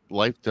Cindy,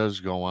 life does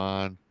go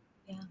on.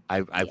 Yeah.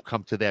 Yeah. I've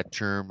come to that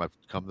term. I've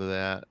come to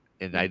that,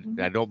 and I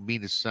Mhm. don't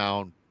mean to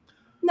sound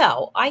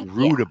No,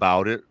 rude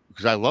about it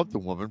because I love the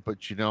woman, but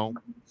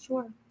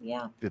sure.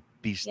 Yeah. that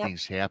these Yep.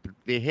 things happen.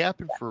 They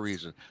happen for a Yes.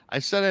 reason. I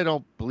said I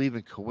don't believe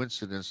in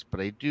coincidence,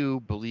 but I do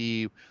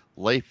believe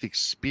life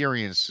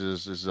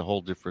experiences is a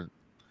whole different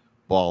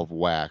ball of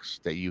wax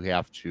that you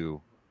have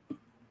to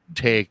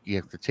take. You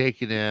have to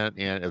take it in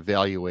and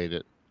evaluate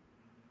it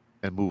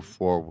and move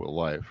forward with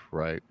life,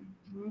 right?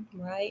 Mhm.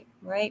 Right.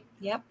 Right.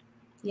 Yep.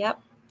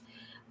 Yep.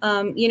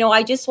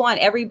 I just want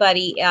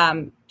everybody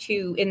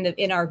to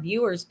in our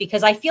viewers,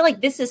 because I feel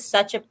like this is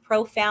such a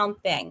profound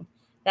thing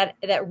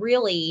that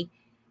really,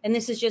 and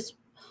this is just,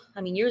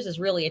 I mean, yours is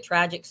really a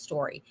tragic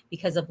story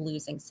because of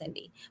losing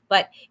Cindy,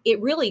 but it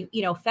really,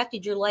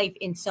 affected your life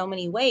in so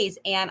many ways.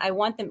 And I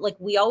want them, like,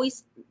 we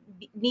always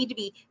need to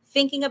be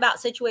thinking about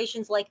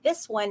situations like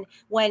this one,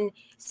 when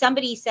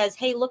somebody says,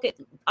 hey, look at,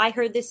 I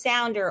heard this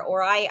sound,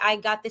 or I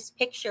got this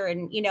picture,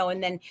 and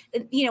then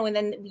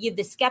you,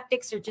 the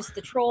skeptics, or just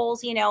the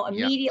trolls, Yeah.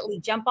 immediately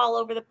jump all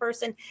over the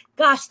person.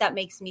 Gosh, that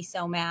makes me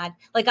so mad.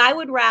 Like, I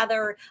would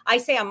rather, I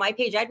say on my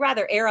page, I'd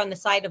rather err on the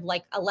side of,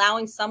 like,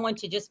 allowing someone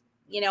to just,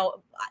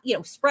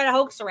 spread a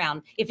hoax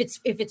around if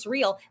it's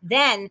real,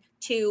 than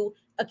to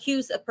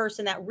accuse a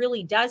person that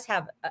really does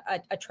have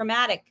a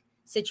traumatic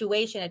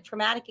situation, a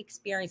traumatic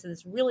experience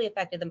that's really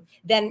affected them,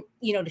 then,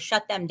 to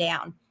shut them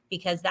down,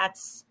 because that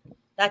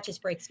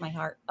just breaks my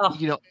heart. Oh,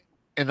 You know,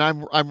 and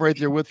I'm right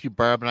there with you,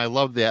 Barb, and I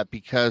love that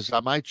because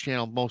on my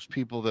channel, most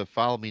people that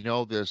follow me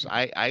know this.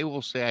 I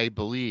will say I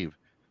believe.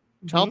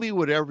 Tell mhm. me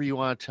whatever you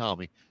want to tell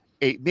me.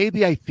 Hey,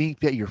 maybe I think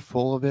that you're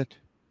full of it.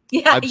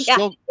 Yeah, I'm yeah,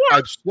 still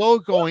I'm still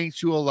going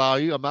to allow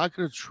you. I'm not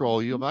going to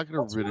troll you. I'm mhm. not going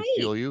to That's right.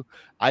 ridicule you.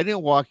 I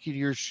didn't walk in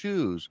your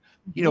shoes.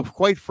 Mhm.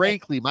 Quite Right.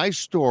 frankly, my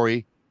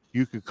story,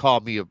 you could call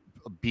me a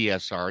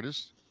BS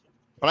artist,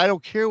 but I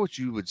don't care what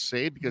you would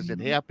say because it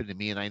Mhm. happened to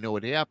me and I know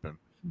it happened.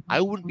 I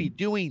Mhm. wouldn't be Mhm.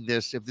 doing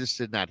this if this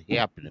did not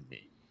happen to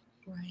me.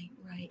 Right,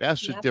 right.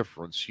 That's the Yep,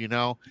 difference.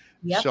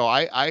 yep. So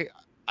I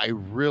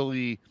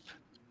really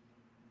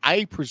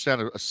I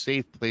present a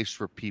safe place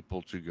for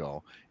people to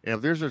go. And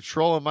if there's a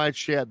troll in my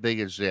chat, they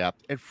get zapped.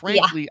 And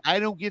Yeah. frankly, I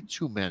don't get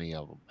too many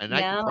of them. And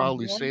I can No,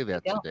 proudly no, say you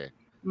that don't. today.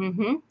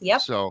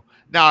 Yep. So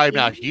now I'm Yeah.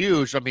 not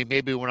huge. I mean,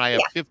 maybe when I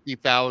have Yeah.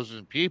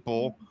 50,000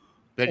 people,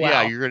 then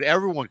yeah, Well,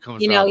 everyone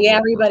comes out of the yeah, woodwork.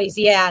 everybody's,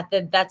 yeah,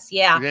 that's,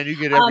 yeah. And then you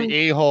get every Um,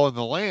 a-hole in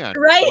the land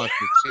right. wants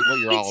to see what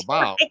you're all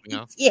about.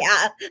 Right.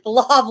 Yeah. The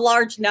law of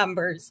large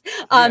numbers.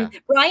 Yeah,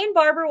 Brian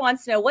Barber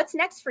wants to know, what's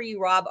next for you,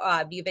 Rob?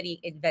 Do you have any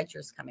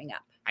adventures coming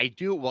up? I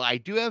do. Well, I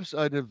do have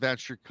an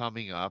adventure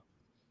coming up.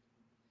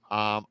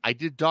 I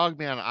did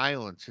Dogman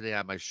Island today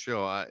on my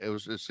show.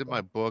 It's in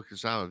my book.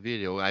 It's on a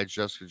video. I had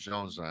Jessica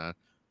Jones on.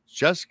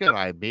 Jessica and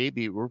I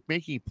we're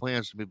making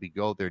plans to maybe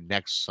go there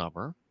next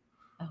summer.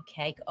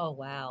 Okay. Oh,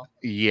 wow.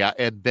 Yeah,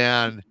 and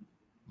then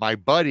my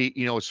buddy,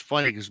 it's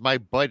funny because my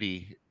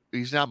buddy,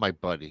 he's not my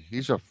buddy.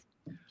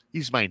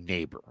 He's my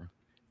neighbor,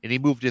 and he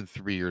moved in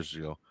 3 years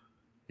ago.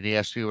 And he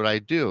asked me what I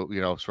do,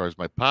 as far as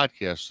my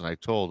podcast. And I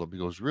told him, he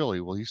goes, really?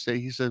 Well, he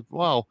said,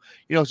 well,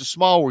 it's a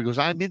small world. He goes,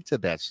 I'm into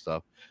that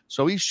stuff.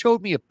 So he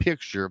showed me a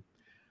picture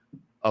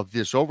of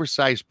this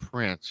oversized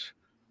print.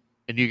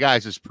 And you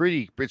guys, it's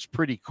pretty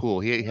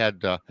cool. He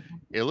had,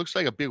 it looks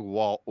like a big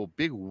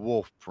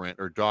wolf print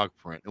or dog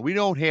print. And we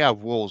don't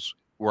have wolves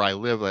where I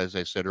live, as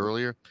I said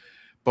earlier,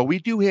 but we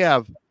do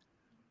have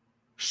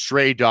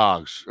stray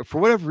dogs for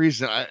whatever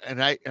reason.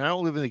 I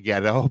don't live in the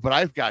ghetto, but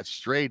I've got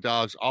stray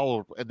dogs all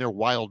over, and they're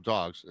wild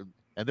dogs,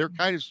 and they're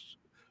kind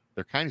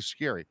of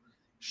scary.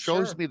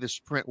 Shows me this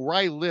print where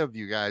I live,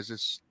 you guys.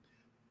 There's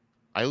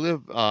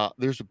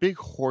a big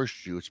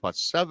horseshoe. It's about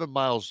 7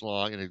 miles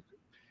long, and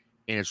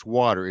it's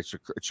water. It's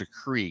a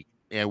creek,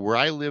 and where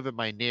I live in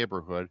my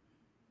neighborhood,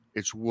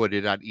 it's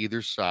wooded on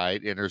either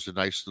side, and there's a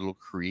nice little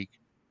creek.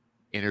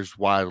 And there's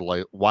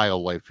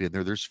wildlife in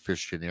there. There's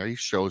fish in there. He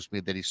shows me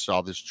that he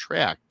saw this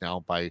track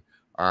down by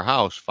our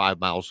house 5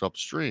 miles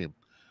upstream.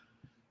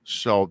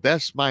 So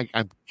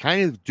I'm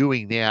kind of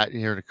doing that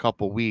here in a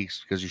couple of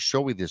weeks because he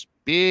showed me this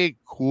big,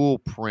 cool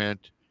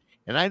print.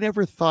 And I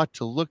never thought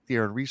to look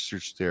there and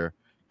research there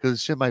because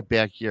it's in my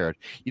backyard.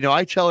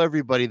 I tell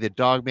everybody that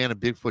Dogman and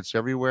Bigfoot's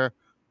everywhere,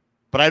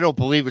 but I don't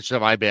believe it's in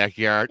my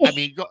backyard. Call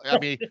me,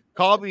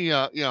 call me,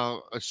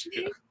 what's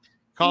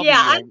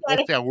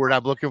that word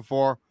I'm looking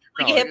for?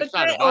 Like a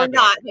hypocrite or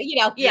not,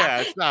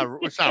 Yeah, it's not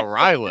where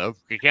I live.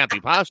 It can't be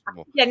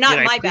possible. Yeah, not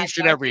I my preach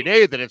it backyard. every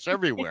day that it's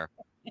everywhere.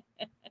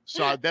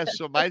 That's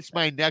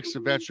my next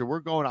adventure.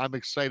 I'm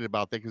excited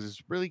about that because it's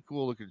a really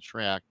cool looking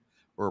track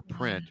or a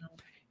print. Wow.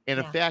 And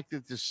the fact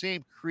that the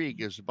same creek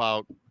is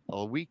about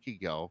a week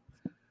ago,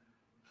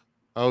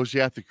 I was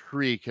at the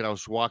creek and I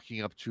was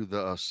walking up to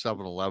the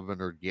 7-Eleven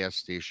or gas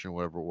station,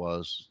 whatever it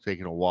was,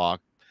 taking a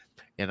walk,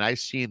 and I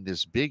seen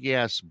this big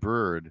ass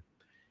bird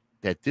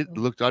that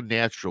looked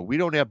unnatural. We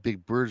don't have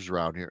big birds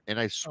around here. And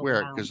I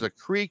swear, because the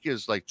creek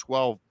is like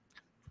 12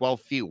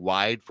 feet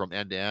wide from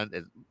end to end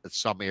in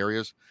some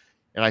areas.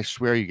 And I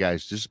swear, you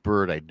guys, this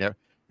bird, it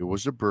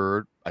was a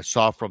bird. I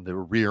saw from the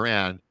rear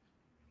end.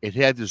 It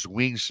had this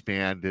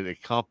wingspan that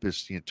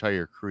encompassed the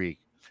entire creek.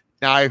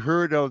 Now, I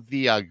heard of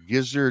the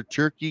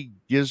turkey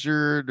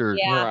gizzard, or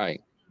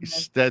right.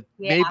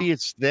 Maybe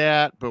it's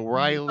that, but where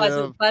I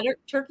live,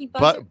 turkey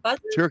buzzard,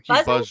 turkey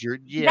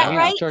buzzard,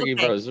 right? Turkey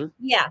buzzard,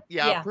 yeah.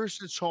 A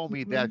person told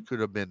me that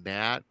could have been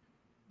that,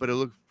 but it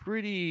looked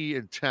pretty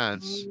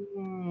intense,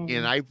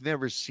 and I've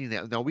never seen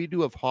that. Now we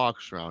do have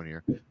hawks around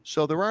here,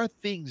 so there are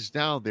things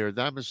down there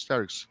that I'm gonna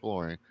start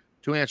exploring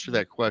to answer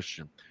that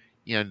question,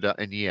 and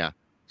yeah.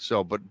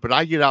 So, but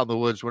I get out in the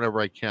woods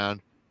whenever I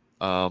can,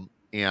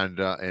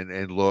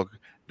 and look.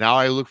 Now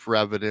I look for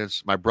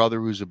evidence. My brother,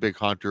 who's a big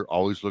hunter,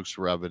 always looks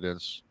for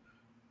evidence.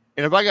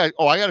 And if I got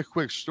a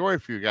quick story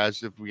for you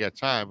guys, if we got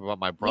time, about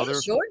my brother. Yeah,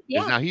 sure.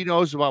 Yeah. Now he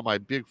knows about my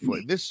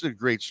Bigfoot. And this is a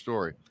great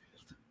story.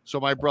 So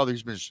my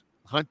brother's been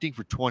hunting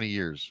for 20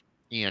 years.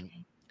 And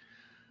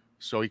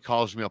so he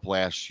calls me up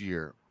last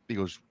year. He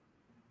goes,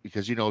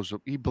 because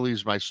he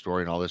believes my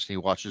story and all this, and he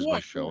watches my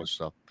show and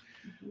stuff.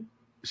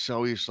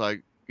 So he's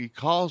like, he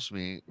calls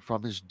me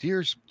from his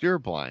deer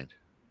blind,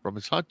 from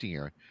his hunting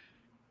area.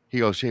 He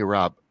goes, hey,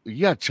 Rob,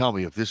 you got to tell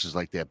me if this is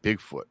like that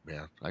Bigfoot,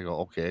 man. I go,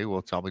 okay,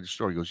 well, tell me the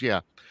story. He goes,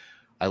 yeah,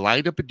 I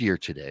lined up a deer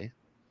today.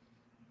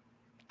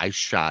 I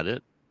shot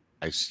it.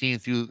 I seen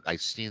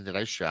that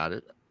I shot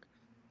it,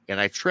 and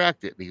I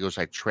tracked it. And he goes,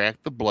 I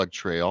tracked the blood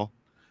trail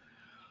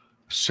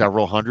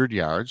several hundred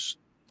yards,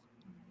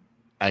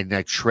 and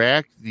I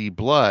tracked the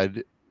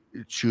blood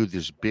to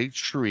this big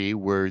tree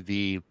where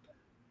the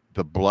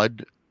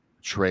blood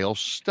trail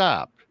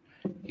stopped.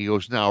 He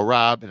goes, now,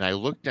 Rob, and I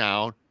looked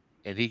down,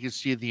 and he can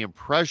see the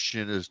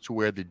impression as to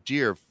where the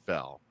deer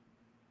fell.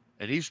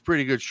 And he's a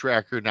pretty good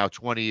tracker now,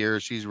 20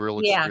 years. He's real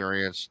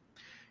experienced.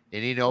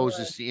 And he knows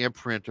it's the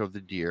imprint of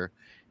the deer.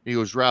 And he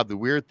goes, Rob, the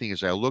weird thing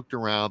is I looked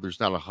around. There's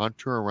not a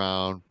hunter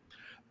around.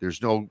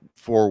 There's no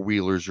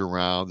four-wheelers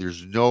around.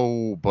 There's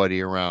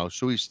nobody around.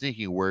 So he's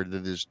thinking, where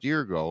did this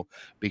deer go?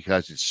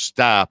 Because it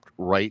stopped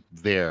right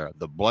there.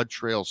 The blood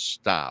trail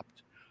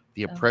stopped.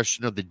 The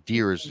impression of the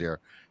deer is there.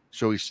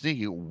 So he's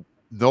thinking,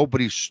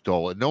 nobody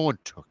stole it. No one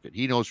took it.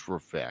 He knows for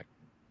a fact.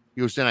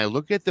 He goes, then I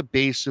look at the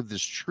base of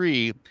this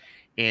tree,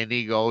 and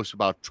he goes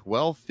about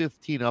 12,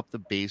 15 up the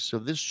base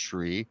of this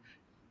tree.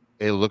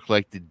 It looked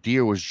like the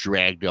deer was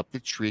dragged up the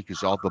tree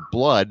because all the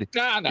blood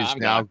is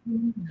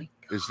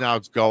now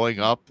going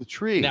up the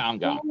tree. No, I'm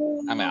gone.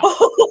 I'm out.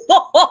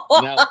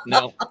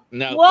 No.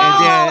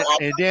 Whoa,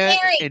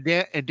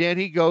 and then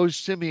he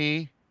goes to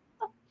me.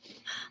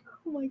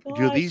 Oh my God.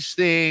 Do these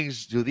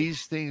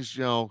things,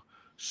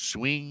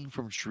 swing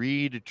from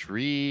tree to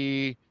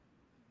tree?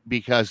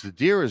 Because the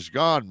deer is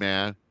gone,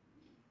 man.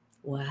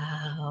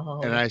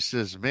 Wow. And I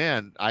says,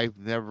 man, I've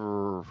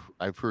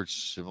heard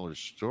similar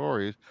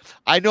stories.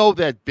 I know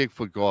that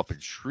Bigfoot go up in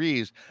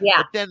trees. Yeah.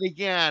 But then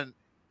again,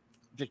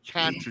 to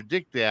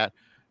contradict that,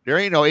 there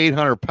ain't no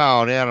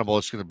 800-pound animal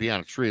that's going to be on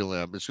a tree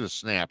limb. It's going to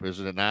snap,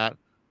 isn't it not?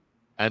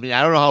 I mean,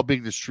 I don't know how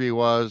big this tree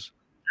was.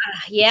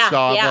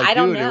 I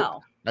don't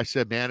know. I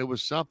said, man, it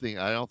was something.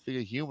 I don't think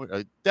a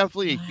human,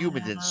 definitely a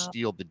human didn't Wow.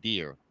 steal the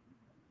deer.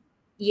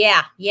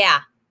 Yeah.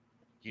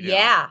 You know?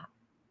 Yeah.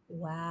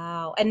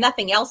 Wow. And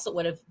nothing else that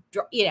would have,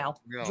 No.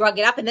 drug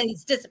it up, and then it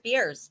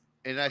disappears.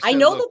 And I I said,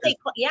 know look, that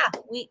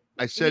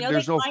I said, they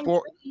there's no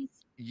climb trees.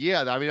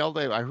 Yeah, I mean, all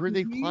day. I heard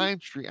they Mhm.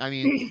 climbed tree. I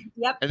mean,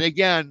 Yep. and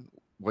again,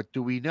 what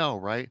do we know,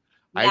 right?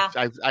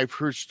 Yeah. I've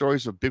heard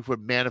stories of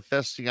Bigfoot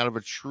manifesting out of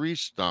a tree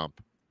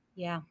stump.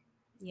 Yeah.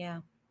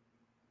 Yeah.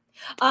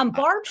 I-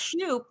 Barb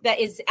Shoop, that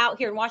is out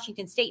here in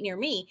Washington State near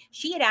me,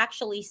 she had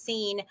actually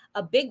seen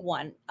a big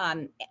one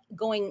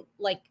going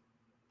like,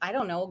 I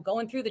don't know,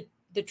 going through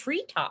the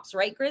treetops,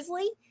 right,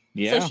 Grizzly? So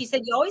Yeah. she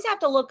said, you always have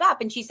to look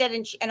up. And she said,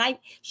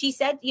 she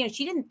said,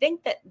 she didn't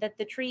think that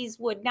the trees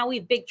would, now we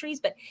have big trees,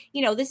 but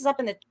this is up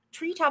in the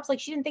treetops. Like,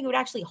 she didn't think it would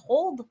actually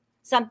hold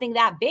something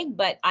that big,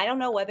 but I don't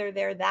know whether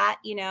they're that,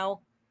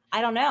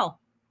 I don't know.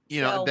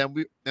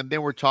 and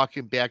then we're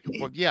talking back and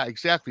forth. Yeah,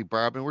 exactly,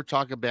 Barb. And we're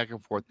talking back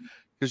and forth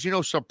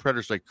because some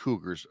predators like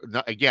cougars.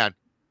 Now, again,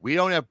 we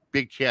don't have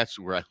big cats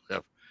where I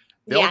live.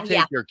 They'll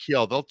take their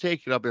kill. They'll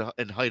take it up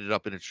and hide it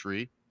up in a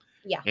tree.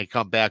 Yeah. And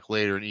come back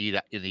later and eat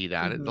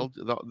on it.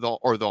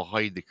 They'll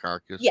hide the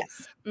carcass.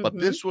 Yes. But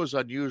this was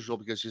unusual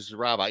because he says,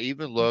 Rob, I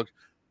even looked.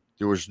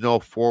 There was no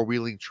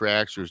four-wheeling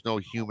tracks. There was no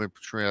human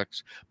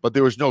tracks. But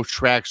there was no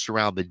tracks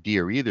around the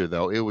deer either,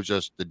 though. It was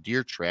just the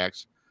deer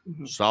tracks.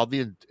 Mm-hmm. Saw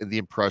the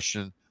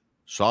impression,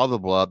 saw the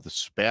blood, the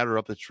spatter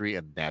up the tree,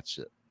 and that's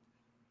it.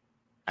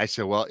 I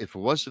said, well, if it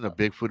wasn't a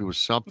Bigfoot, it was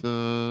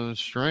something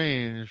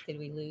strange. Did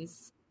we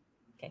lose?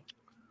 Okay.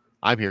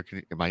 I'm here.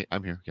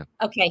 I'm here. Yeah.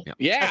 Okay.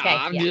 Yeah. Okay.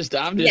 I'm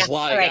just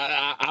like,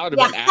 right. I would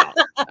have been out.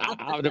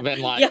 I would have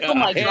been like, oh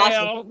my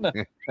hell.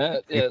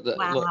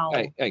 Wow.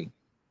 Hey.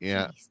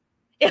 Yeah.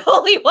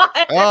 Holy what?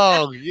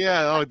 Oh,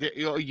 yeah.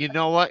 Oh, you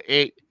know what?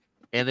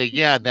 And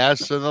again,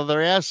 that's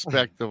another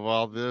aspect of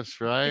all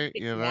this, right?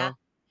 Yeah.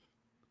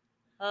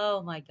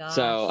 Oh my God.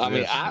 So, I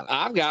mean,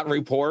 I've got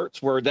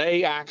reports where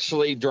they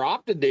actually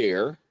dropped a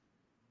deer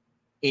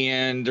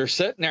and they're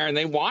sitting there and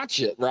they watch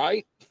it,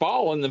 right?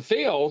 Fall in the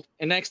field.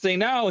 And next thing you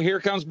know, here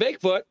comes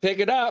Bigfoot, pick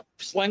it up,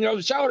 sling it over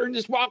the shoulder and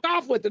just walk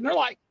off with it. And they're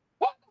like,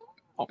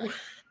 whoa.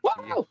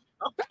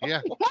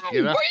 Yeah.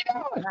 Hey, what are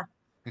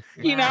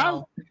you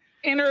doing?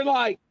 And they're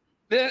like,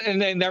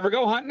 and they never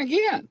go hunting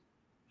again.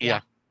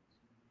 Yeah.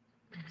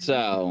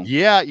 So,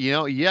 yeah,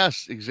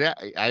 yes,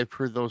 exactly. I've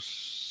heard those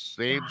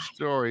same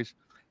stories.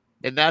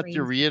 And not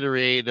to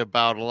reiterate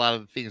about a lot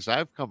of the things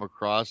I've come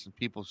across and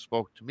people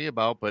spoke to me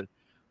about, but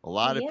a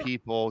lot of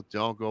people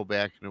don't go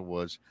back in the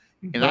woods.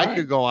 And I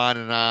could go on,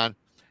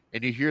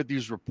 and you hear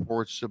these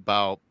reports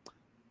about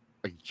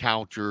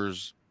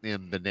encounters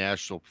in the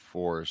national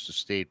forests, the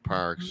state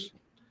parks,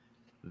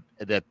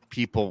 that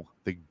people,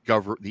 the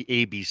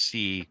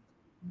ABC,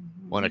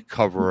 want to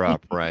cover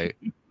up, right?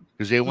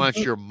 Because they want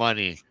your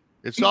money.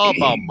 It's all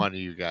about money,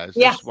 you guys.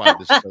 Yeah. That's why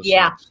this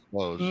stuff's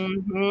closed.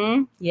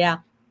 Mm-hmm. Yeah.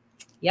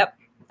 Yep.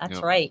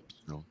 That's right.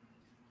 No.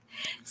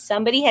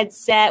 Somebody had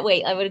said,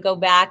 wait, I would go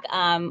back.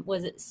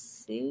 Was it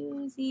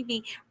Susie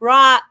B?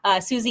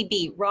 Susie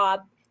B.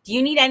 Rob, do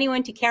you need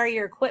anyone to carry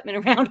your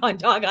equipment around on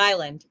Dog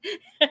Island?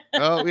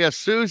 Oh, yeah,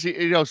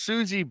 Susie.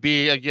 Susie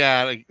B.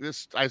 Again,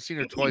 I've seen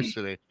her twice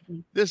today.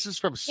 This is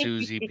from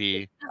Susie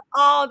B.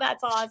 Oh,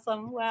 that's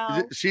awesome.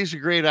 Wow. She's a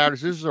great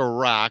artist. This is a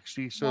rock.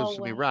 She says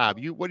to me, wow. Rob,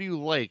 what do you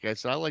like? I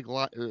said, I like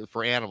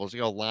for animals.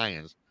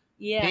 Lions.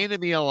 Yeah.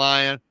 Painted me a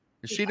lion.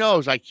 And she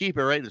knows I keep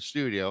it right in the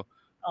studio.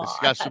 It's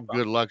got some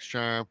good luck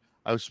charm.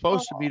 I was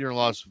supposed to meet her in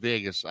Las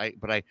Vegas,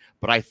 but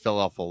I fell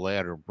off a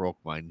ladder and broke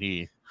my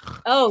knee.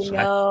 Oh So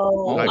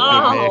no!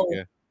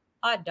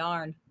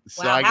 Darn!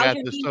 So wow, I how's got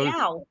your this. knee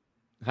now?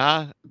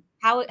 Huh?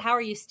 How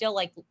are you still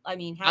like? I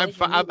mean, I'm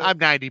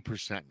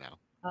 90% now.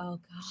 Oh God!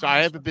 So I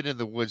haven't been in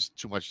the woods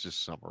too much this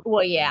summer.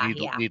 Well, yeah,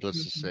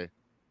 Needless to say.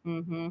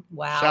 Mm-hmm.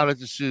 Wow. Shout out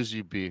to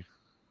Susie B.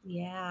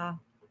 Yeah.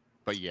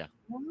 But yeah.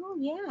 Well,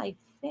 yeah, I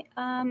think.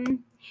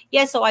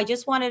 Yeah. So I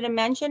just wanted to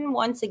mention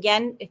once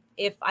again,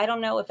 if I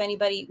don't know if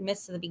anybody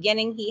missed the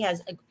beginning, he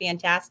has a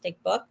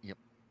fantastic book. Yep.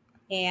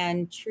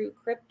 And True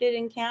Cryptid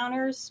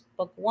Encounters,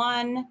 Book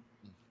 1,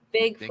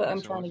 Bigfoot.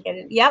 I'm trying to get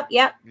it. Yep.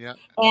 Yeah.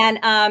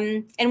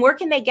 And where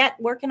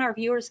can our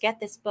viewers get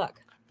this book?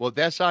 Well,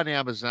 that's on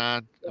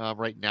Amazon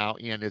right now,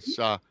 and it's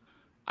I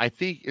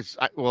think it's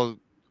on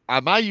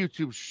my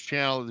YouTube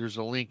channel. There's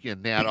a link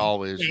in that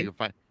always you can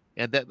find,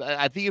 and that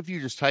I think if you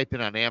just type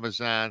in on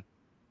Amazon,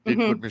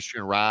 Bigfoot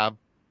Michigan Rob,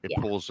 it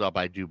pulls up.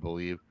 I do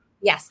believe.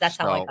 Yes, that's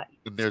how I got it.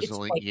 And there's a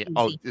link. Yeah. Easy.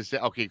 Oh, is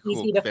that okay?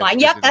 Cool. Easy to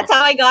find. Yep, that's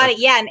how I got it.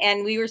 Yeah,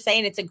 and we were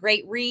saying it's a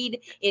great read.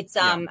 It's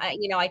I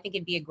think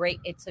it'd be a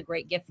great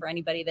gift for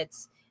anybody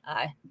that's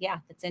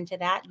that's into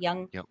that,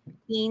 young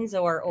teens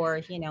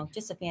or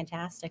just a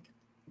fantastic.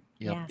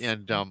 Yeah, yes.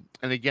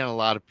 And again, a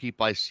lot of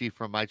people I see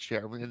from my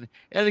channel, and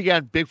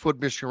again, Bigfoot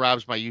Michigan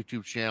Rob's my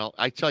YouTube channel.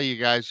 I tell you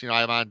guys,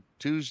 I'm on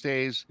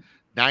Tuesdays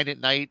 9 at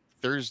night,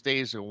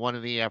 Thursdays at 1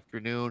 in the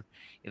afternoon.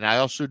 And I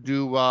also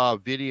do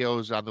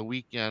videos on the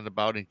weekend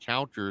about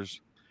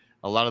encounters.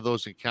 A lot of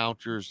those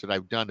encounters that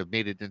I've done have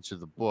made it into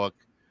the book.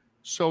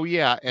 So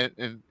yeah, and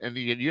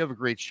you have a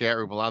great chat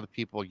room. A lot of the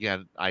people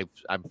again I'm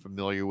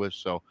familiar with.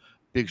 So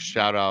big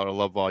shout out. I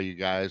love all you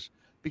guys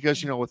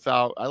because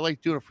without I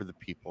like doing it for the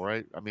people,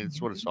 right? I mean,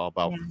 it's what it's all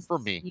about Yes, for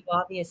me. you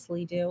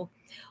obviously do.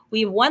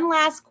 We have one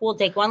last. We'll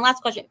take one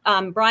last question.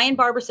 Brian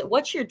Barber said,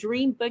 "What's your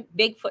dream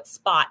Bigfoot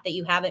spot that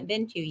you haven't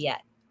been to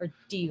yet, or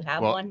do you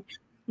have Well, one?"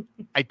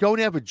 I don't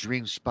have a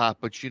dream spot,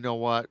 but you know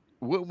what?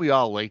 Wouldn't we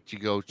all like to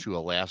go to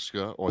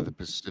Alaska or the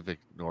Pacific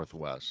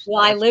Northwest?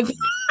 Well, I live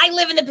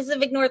in the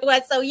Pacific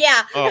Northwest, so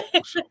yeah.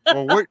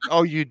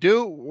 Oh, you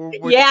do?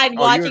 Yeah, in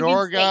Oh, you're in Washington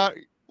Oregon?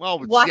 State. Well,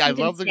 see, I'd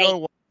Washington love to State. go to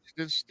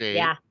Washington State.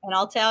 Yeah, and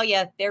I'll tell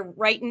you,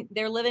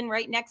 they're living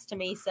right next to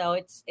me, so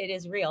it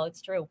is real.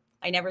 It's true.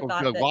 I never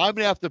thought Good. that. Well, I'm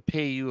gonna have to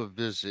pay you a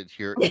visit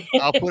here.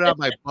 I'll put on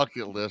my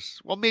bucket list.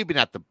 Well, maybe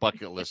not the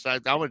bucket list. I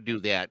want to do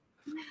that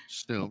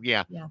soon.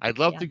 Yeah, I'd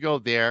love to go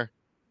there,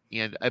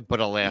 but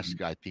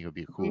Alaska, I think would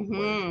be a cool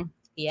place.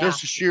 Yeah,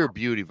 Just the sheer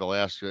beauty of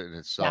Alaska in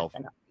itself.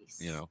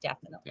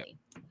 Definitely.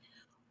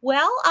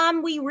 Well,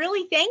 we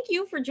really thank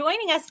you for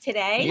joining us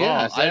today.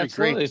 Yes,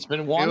 absolutely. It's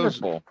been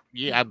wonderful.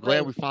 I'm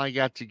glad we finally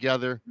got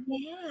together.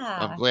 Yeah,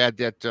 I'm glad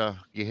that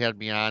you had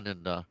me on,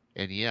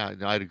 and yeah,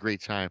 I had a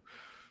great time.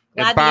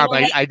 Glad and Barb,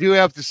 I do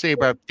have to say,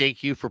 Barb,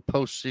 thank you for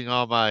posting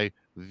all my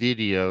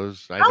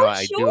videos. I know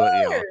I do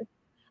it.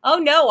 Oh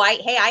no,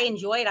 I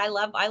enjoy it. I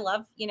love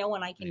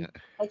when I can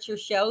catch your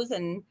shows,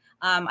 and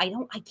I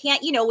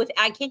can't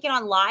get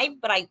on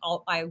live, but I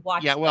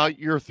watch. Yeah, well,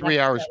 you're 3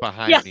 hours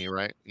behind me,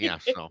 right? Yeah,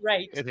 so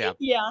right. It happens.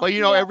 Yeah, but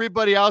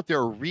everybody out there,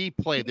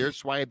 replay.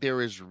 That's why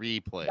there is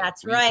replay.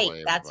 That's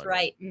right. That's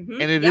right.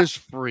 And it is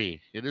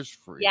free. It is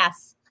free.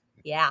 Yes.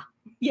 Yeah.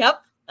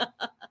 Yep.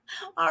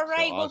 All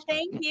right. So awesome. Well,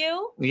 thank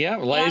you. Yeah,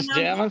 ladies and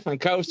gentlemen, from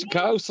coast to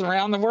coast and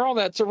around the world,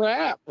 that's a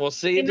wrap. We'll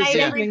see you this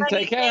evening.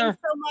 Take care. Thanks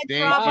so much,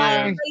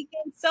 Robert.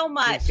 Thanks so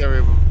much. Thanks,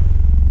 everybody.